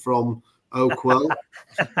banned from Oakwell.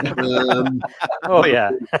 Oh,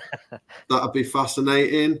 yeah. That'd be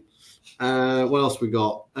fascinating. What else we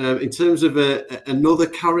got? In terms of another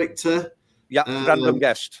character. Yeah, random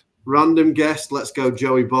guest. Let's go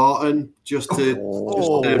Joey Barton, just to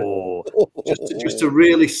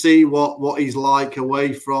really see what he's like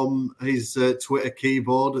away from his Twitter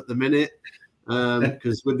keyboard at the minute.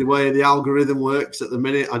 Because with the way the algorithm works at the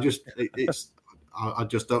minute, I just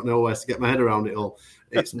don't know where to get my head around it all.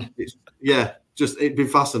 It'd be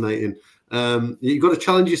fascinating. You've got to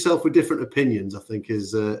challenge yourself with different opinions, I think,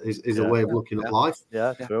 is a way of looking at life.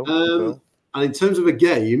 Yeah, true. And in terms of a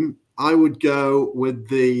game, I would go with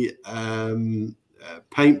the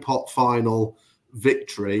Paint Pot final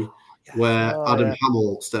victory where Adam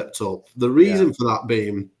Hamill stepped up. The reason for that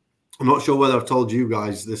being, I'm not sure whether I've told you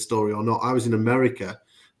guys this story or not. I was in America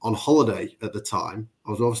on holiday at the time.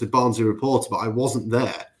 I was obviously Barnsley reporter, but I wasn't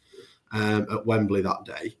there at Wembley that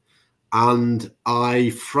day. And I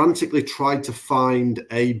frantically tried to find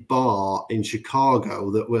a bar in Chicago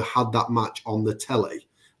that had that match on the telly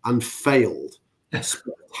and failed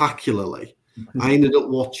spectacularly. I ended up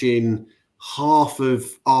watching half of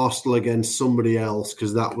Arsenal against somebody else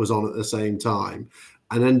because that was on at the same time,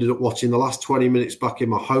 and ended up watching the last 20 minutes back in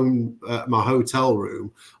my hotel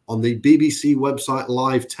room on the BBC website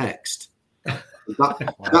live text.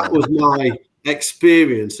 That was my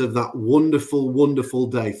experience of that wonderful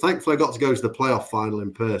day. Thankfully, I got to go to the playoff final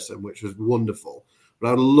in person, which was wonderful.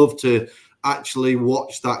 But I'd love to actually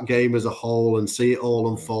watch that game as a whole and see it all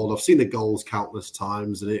unfold. I've seen the goals countless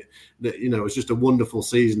times, and it's just a wonderful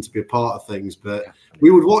season to be a part of things. But we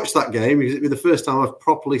would watch that game because it'd be the first time I've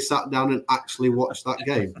properly sat down and actually watched that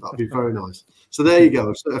game. That'd be very nice. So there you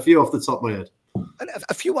go. So a few off the top of my head. And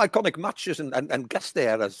a few iconic matches and guests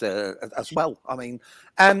there as well. I mean,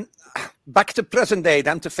 back to present day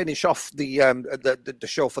then to finish off the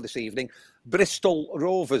show for this evening. Bristol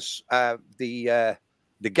Rovers, the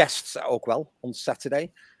guests at Oakwell on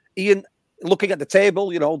Saturday. Ian, looking at the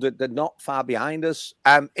table, they're not far behind us.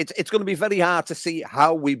 It's going to be very hard to see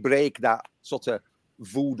how we break that sort of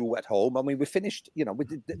voodoo at home. I mean, we finished, we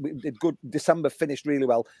did good. December finished really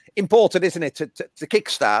well. Important, isn't it, to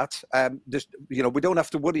kickstart? We don't have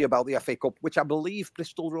to worry about the FA Cup, which I believe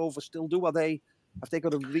Bristol Rovers still do. Have they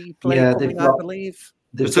got a replay coming, I believe?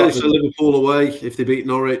 Potentially Liverpool away if they beat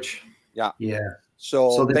Norwich. Yeah.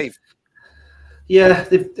 So Dave. Yeah,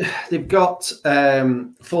 they've got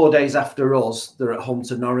 4 days after us. They're at home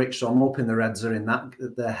to Norwich, so I'm hoping their heads are in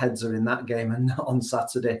that game and not on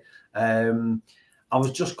Saturday. I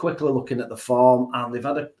was just quickly looking at the form, and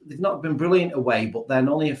they've not been brilliant away, but then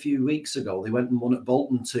only a few weeks ago they went and won at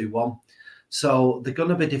Bolton 2-1. So they're going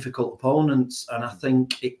to be difficult opponents, and I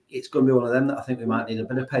think it's going to be one of them that I think we might need a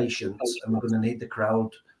bit of patience, and we're going to need the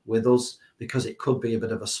crowd with us because it could be a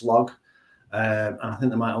bit of a slog. And I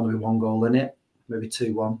think there might only be one goal in it, maybe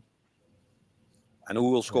 2-1. And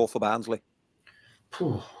who will score for Barnsley?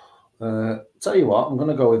 Tell you what, I'm going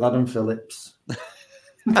to go with Adam Phillips.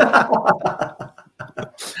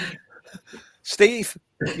 Steve,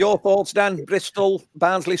 your thoughts, Dan? Bristol,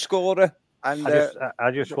 Barnsley scorer, and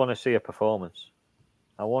I just want to see a performance.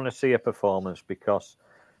 I want to see a performance because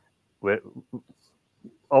we're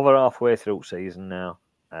over halfway through season now,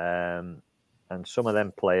 and some of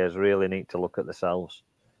them players really need to look at themselves.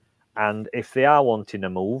 And if they are wanting to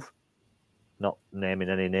move, not naming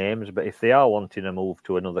any names, but if they are wanting to move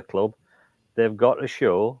to another club, they've got to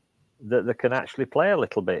show that they can actually play a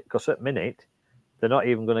little bit. Because at minute, they're not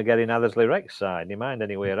even going to get in Athersley Rex side, you mind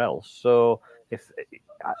anywhere else. So if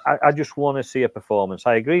I just want to see a performance.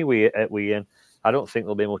 I agree with Ian. I don't think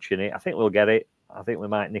there'll be much in it. I think we'll get it. I think we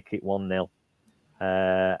might nick it 1-0.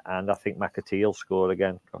 And I think McAtee will score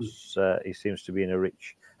again because he seems to be in a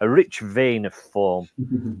rich vein of form.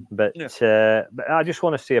 But I just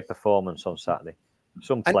want to see a performance on Saturday.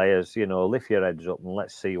 Some players, lift your heads up and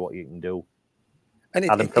let's see what you can do. And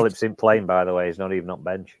Adam Phillips isn't playing, by the way. He's not even on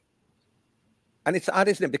bench. And it's odd,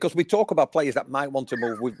 isn't it? Because we talk about players that might want to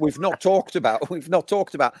move. We've not talked about.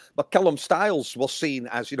 But Callum Styles was seen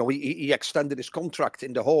as, he extended his contract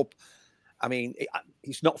in the hope. I mean,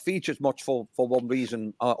 he's not featured much for one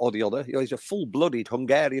reason or the other. He's a full-blooded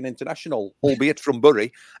Hungarian international, albeit from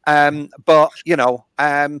Bury. But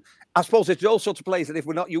I suppose it's those sorts of players that if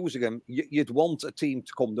we're not using him, you'd want a team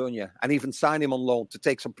to come, don't you? And even sign him on loan to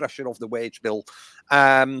take some pressure off the wage bill.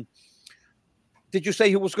 Did you say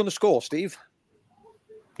who was going to score, Steve?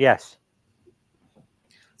 Yes.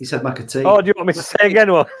 He said McAtee. Oh, do you want me to say again?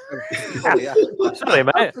 Sorry,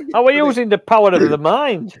 mate. Are we using the power of the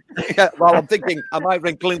mind? Yeah, well, I'm thinking I might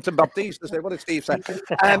ring Clinton Baptiste to say, what did Steve say?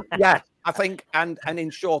 I think, and in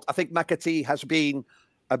short, I think McAtee has been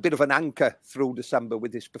a bit of an anchor through December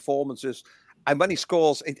with his performances. And when he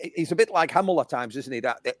scores, he's a bit like Hamill at times, isn't he?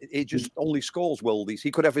 That he just only scores worldies. He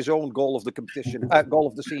could have his own goal of the competition, goal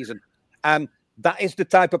of the season. That is the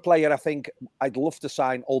type of player I think I'd love to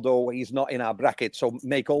sign, although he's not in our bracket. So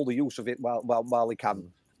make all the use of it while he can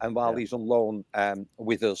and while he's on loan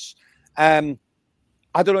with us. I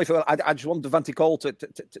don't know if I just want Devante Cole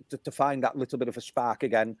to find that little bit of a spark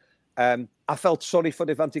again. I felt sorry for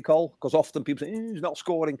Devante Cole because often people say he's not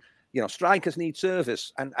scoring. Strikers need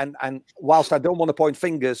service, and whilst I don't want to point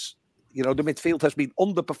fingers, the midfield has been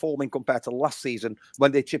underperforming compared to last season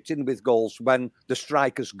when they chipped in with goals when the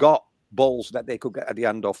strikers got balls that they could get at the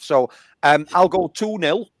end of. So I'll go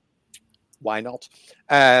 2-0. Why not?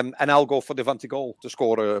 And I'll go for Devante Cole to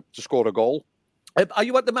score a goal. Are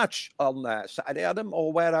you at the match on Saturday, Adam,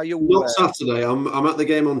 or where are you? Not Saturday. I'm at the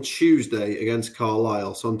game on Tuesday against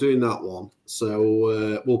Carlisle, so I'm doing that one.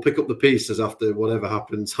 So we'll pick up the pieces after whatever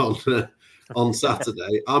happens on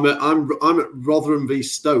Saturday. I'm at Rotherham v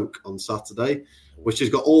Stoke on Saturday, which has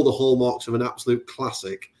got all the hallmarks of an absolute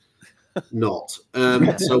classic. Not.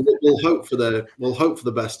 So we'll hope for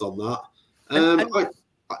the best on that.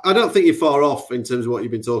 I don't think you're far off in terms of what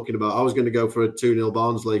you've been talking about. I was going to go for a 2-0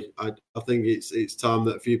 Barnsley. I think it's time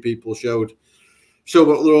that a few people showed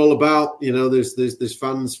what they're all about. There's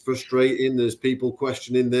fans frustrating. There's people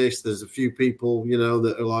questioning this. There's a few people,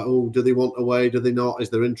 that are like, oh, do they want away? Do they not? Is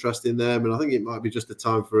there interest in them? And I think it might be just a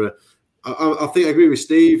time for I think I agree with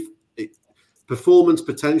Steve. Performance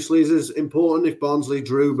potentially is as important if Barnsley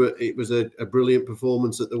drew, but it was a brilliant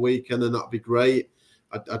performance at the weekend, and that'd be great.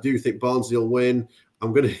 I do think Barnsley will win.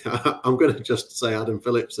 I'm gonna just say Adam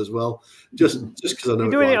Phillips as well, just because I know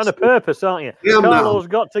you're doing it on a purpose, aren't you? Yeah, Carlos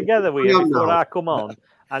got together with you before I come on,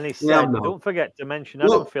 and he said, "Don't forget to mention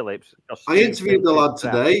Adam Phillips." I interviewed the lad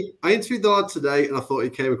today, and I thought he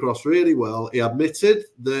came across really well. He admitted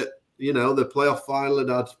that the playoff final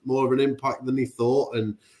had more of an impact than he thought,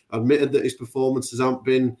 and admitted that his performances haven't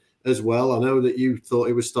been as well. I know that you thought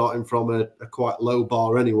he was starting from a quite low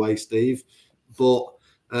bar anyway, Steve, but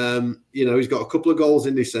he's got a couple of goals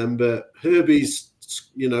in December. Herbie's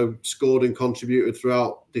scored and contributed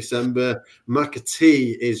throughout December.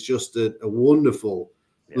 McAtee is just a wonderful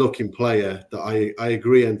looking player that I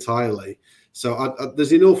agree entirely. So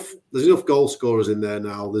there's enough goal scorers in there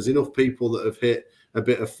now. There's enough people that have hit a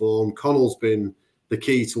bit of form. Connell's been the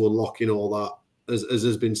key to unlocking all that, as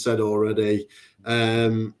has been said already.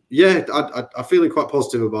 I'm feeling quite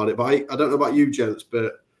positive about it. But I don't know about you, gents,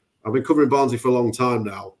 but I've been covering Barnsley for a long time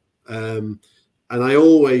now. And I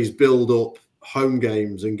always build up home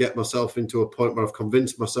games and get myself into a point where I've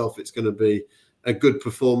convinced myself it's going to be a good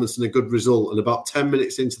performance and a good result. And about 10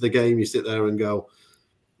 minutes into the game, you sit there and go,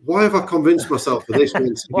 why have I convinced myself for this?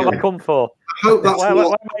 What have I come for? I hope that's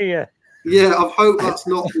not. Yeah, I hope that's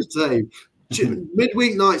not the same.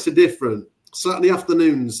 Midweek nights are different. Saturday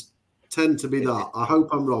afternoons tend to be that. I hope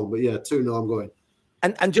I'm wrong, but 2-0 I'm going.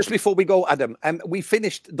 And just before we go, Adam, we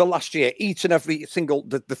finished the last year, each and every single,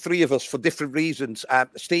 the three of us, for different reasons.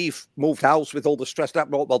 Steve moved house with all the stress that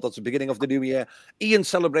brought. Well, that's the beginning of the new year. Ian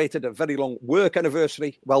celebrated a very long work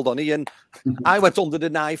anniversary. Well done, Ian. I went under the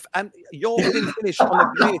knife, and yours didn't finish on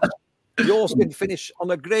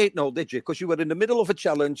a great note, did you? Because you were in the middle of a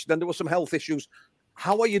challenge. Then there were some health issues.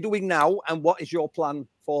 How are you doing now, and what is your plan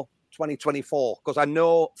for 2024? Because I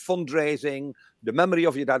know fundraising, the memory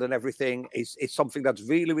of your dad and everything is something that's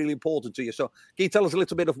really, really important to you. So can you tell us a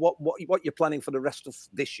little bit of what you're planning for the rest of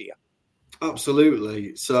this year?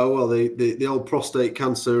 Absolutely. So, well, the old prostate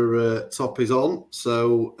cancer top is on.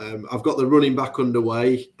 So I've got the running back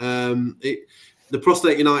underway. The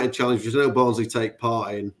Prostate United Challenge, which I know Barnsley take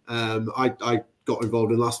part in, I got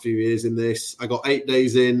involved in the last few years in this. I got 8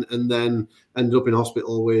 days in and then ended up in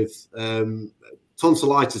hospital with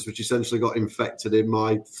tonsillitis, which essentially got infected in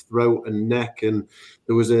my throat and neck. And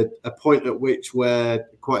there was a point at which where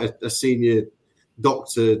quite a senior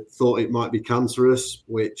doctor thought it might be cancerous,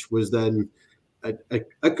 which was then a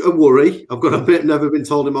worry. I've got to admit, never been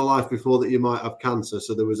told in my life before that you might have cancer.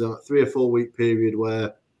 So there was a 3 or 4 week period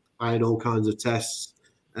where I had all kinds of tests,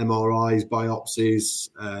 MRIs, biopsies,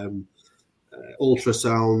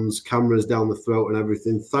 ultrasounds, cameras down the throat and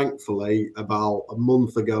everything. Thankfully, about a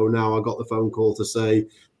month ago now, I got the phone call to say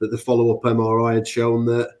that the follow-up MRI had shown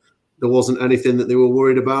that there wasn't anything that they were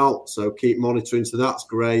worried about. So keep monitoring. So that's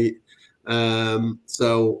great.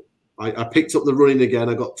 So I picked up the running again.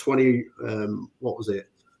 I got 20, what was it?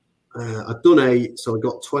 I'd done 8, so I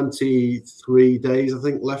got 23 days, I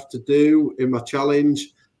think, left to do in my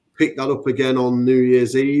challenge. Picked that up again on New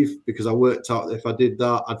Year's Eve because I worked out that if I did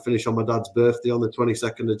that, I'd finish on my dad's birthday on the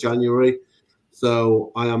 22nd of January.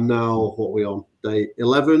 So I am now, what are we on? Day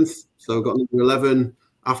 11th. So I've got number 11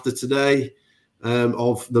 after today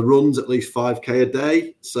of the runs, at least 5K a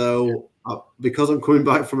day. So because I'm coming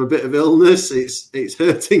back from a bit of illness, it's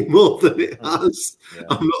hurting more than it has. Yeah.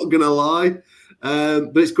 I'm not going to lie.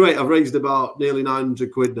 But it's great. I've raised about nearly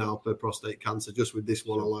 900 quid now for prostate cancer just with this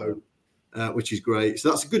one alone. Which is great. So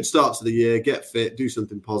that's a good start to the year. Get fit, do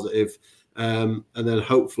something positive, and then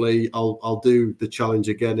hopefully I'll do the challenge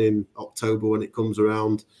again in October when it comes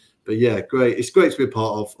around. But yeah, great. It's great to be a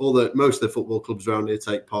part of. Most of the football clubs around here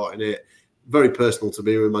take part in it. Very personal to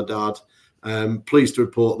me with my dad. Pleased to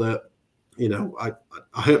report that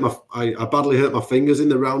I badly hurt my fingers in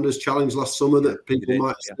the Rounders Challenge last summer that people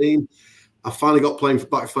might have seen. I finally got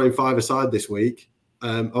back playing 5-a-side this week.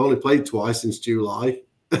 I only played twice since July.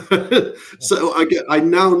 So I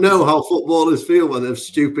now know how footballers feel when they have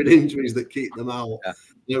stupid injuries that keep them out.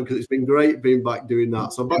 Because it's been great being back doing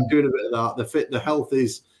that. So I'm back doing a bit of that. The health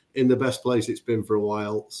is in the best place it's been for a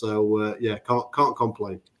while. So can't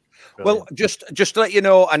complain. Well, just to let you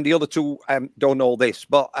know, and the other two don't know this,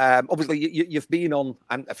 but obviously you've been on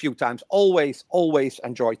a few times. Always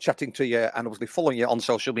enjoy chatting to you and obviously following you on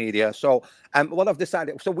social media. So what I've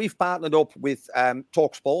decided, so we've partnered up with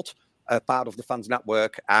TalkSport, part of the Fans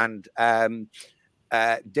Network, and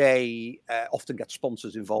they often get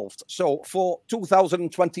sponsors involved. So for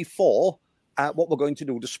 2024, what we're going to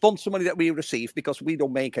do, the sponsor money that we receive, because we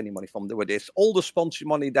don't make any money from doing this, all the sponsor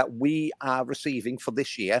money that we are receiving for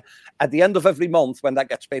this year, at the end of every month when that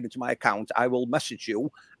gets paid into my account, I will message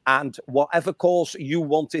you, and whatever cause you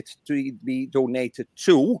want it to be donated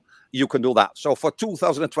to, you can do that. So for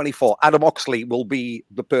 2024, Adam Oxley will be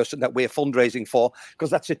the person that we're fundraising for, because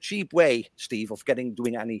that's a cheap way, Steve, of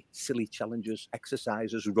doing any silly challenges,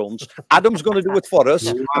 exercises, runs. Adam's going to do it for us,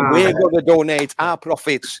 and we're going to donate our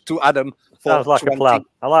profits to Adam. Sounds like a plan.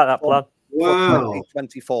 I like that plan. Wow.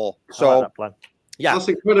 2024. So I like that plan. Yeah, that's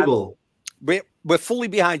incredible. We're fully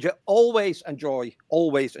behind you. Always enjoy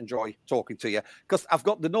talking to you, because I've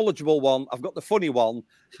got the knowledgeable one, I've got the funny one.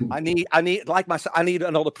 I need like myself. I need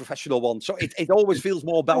another professional one, so it always feels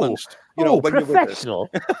more balanced. When professional,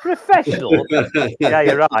 professional. Yeah,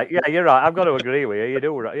 you're right. Yeah, you're right. I've got to agree with you. You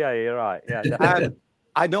do right. Yeah, you're right. Yeah, definitely.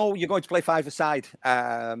 I know you're going to play 5-a-side,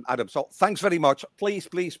 Adam. So thanks very much. Please.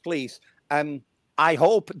 I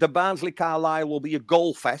hope the Barnsley Carlisle will be a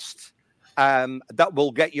goal fest. That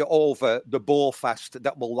will get you over the bore fest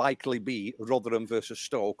that will likely be Rotherham versus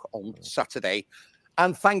Stoke on Saturday.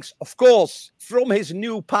 And thanks, of course, from his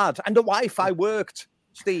new pad. And the Wi-Fi worked,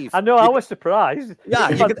 Steve. I know, I was surprised. Yeah,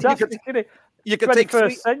 you can take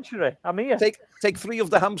 21st century. I'm here. Take 3 of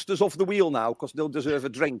the hamsters off the wheel now, because they'll deserve a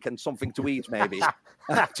drink and something to eat, maybe,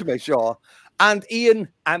 to make sure. And Ian,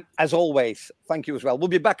 as always, thank you as well. We'll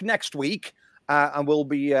be back next week. And we'll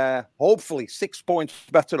be hopefully 6 points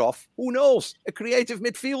better off. Who knows? A creative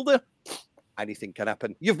midfielder? Anything can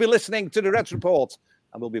happen. You've been listening to the Redsreport,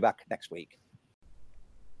 and we'll be back next week.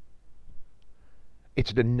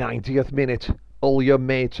 It's the 90th minute. All your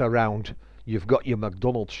mates around. You've got your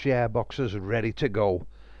McDonald's share boxes ready to go.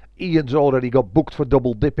 Ian's already got booked for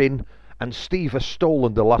double dipping, and Steve has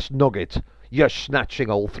stolen the last nugget. You're snatching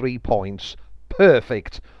all 3 points.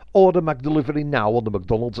 Perfect. Order McDelivery now on the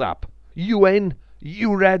McDonald's app. You in?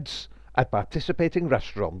 You Reds? at participating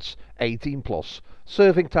restaurants. 18 plus.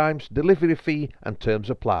 Serving times, delivery fee and terms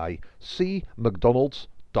apply. See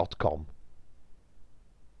mcdonalds.com.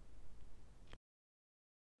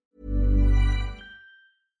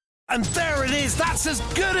 And there it is, that's as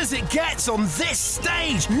good as it gets on this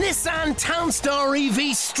stage. Nissan Townstar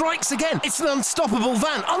EV strikes again. It's an unstoppable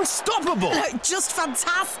van, unstoppable. Just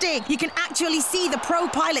fantastic. You can actually see the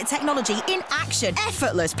ProPilot technology in action.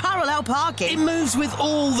 Effortless parallel parking. It moves with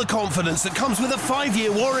all the confidence that comes with a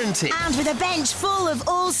 5-year warranty. And with a bench full of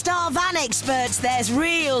all-star van experts, there's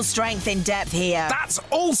real strength in depth here. That's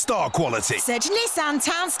all-star quality. Search Nissan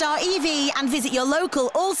Townstar EV and visit your local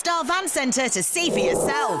all-star van centre to see for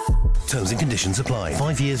yourself. Terms and conditions apply.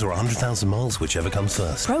 5 years or 100,000 miles, whichever comes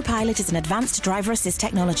first. ProPilot is an advanced driver assist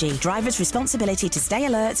technology. Driver's responsibility to stay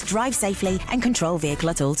alert, drive safely and control vehicle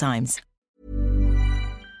at all times.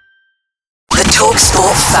 The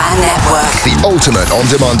TalkSport Fan Network. The ultimate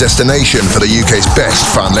on-demand destination for the UK's best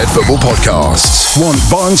fan-led football podcasts. Want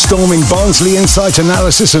barnstorming Barnsley insight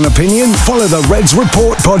analysis and opinion? Follow the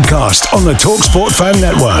Redsreport podcast on the TalkSport Fan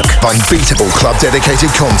Network. Unbeatable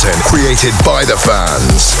club-dedicated content created by the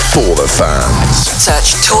fans, for the fans.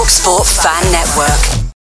 Search TalkSport Fan Network.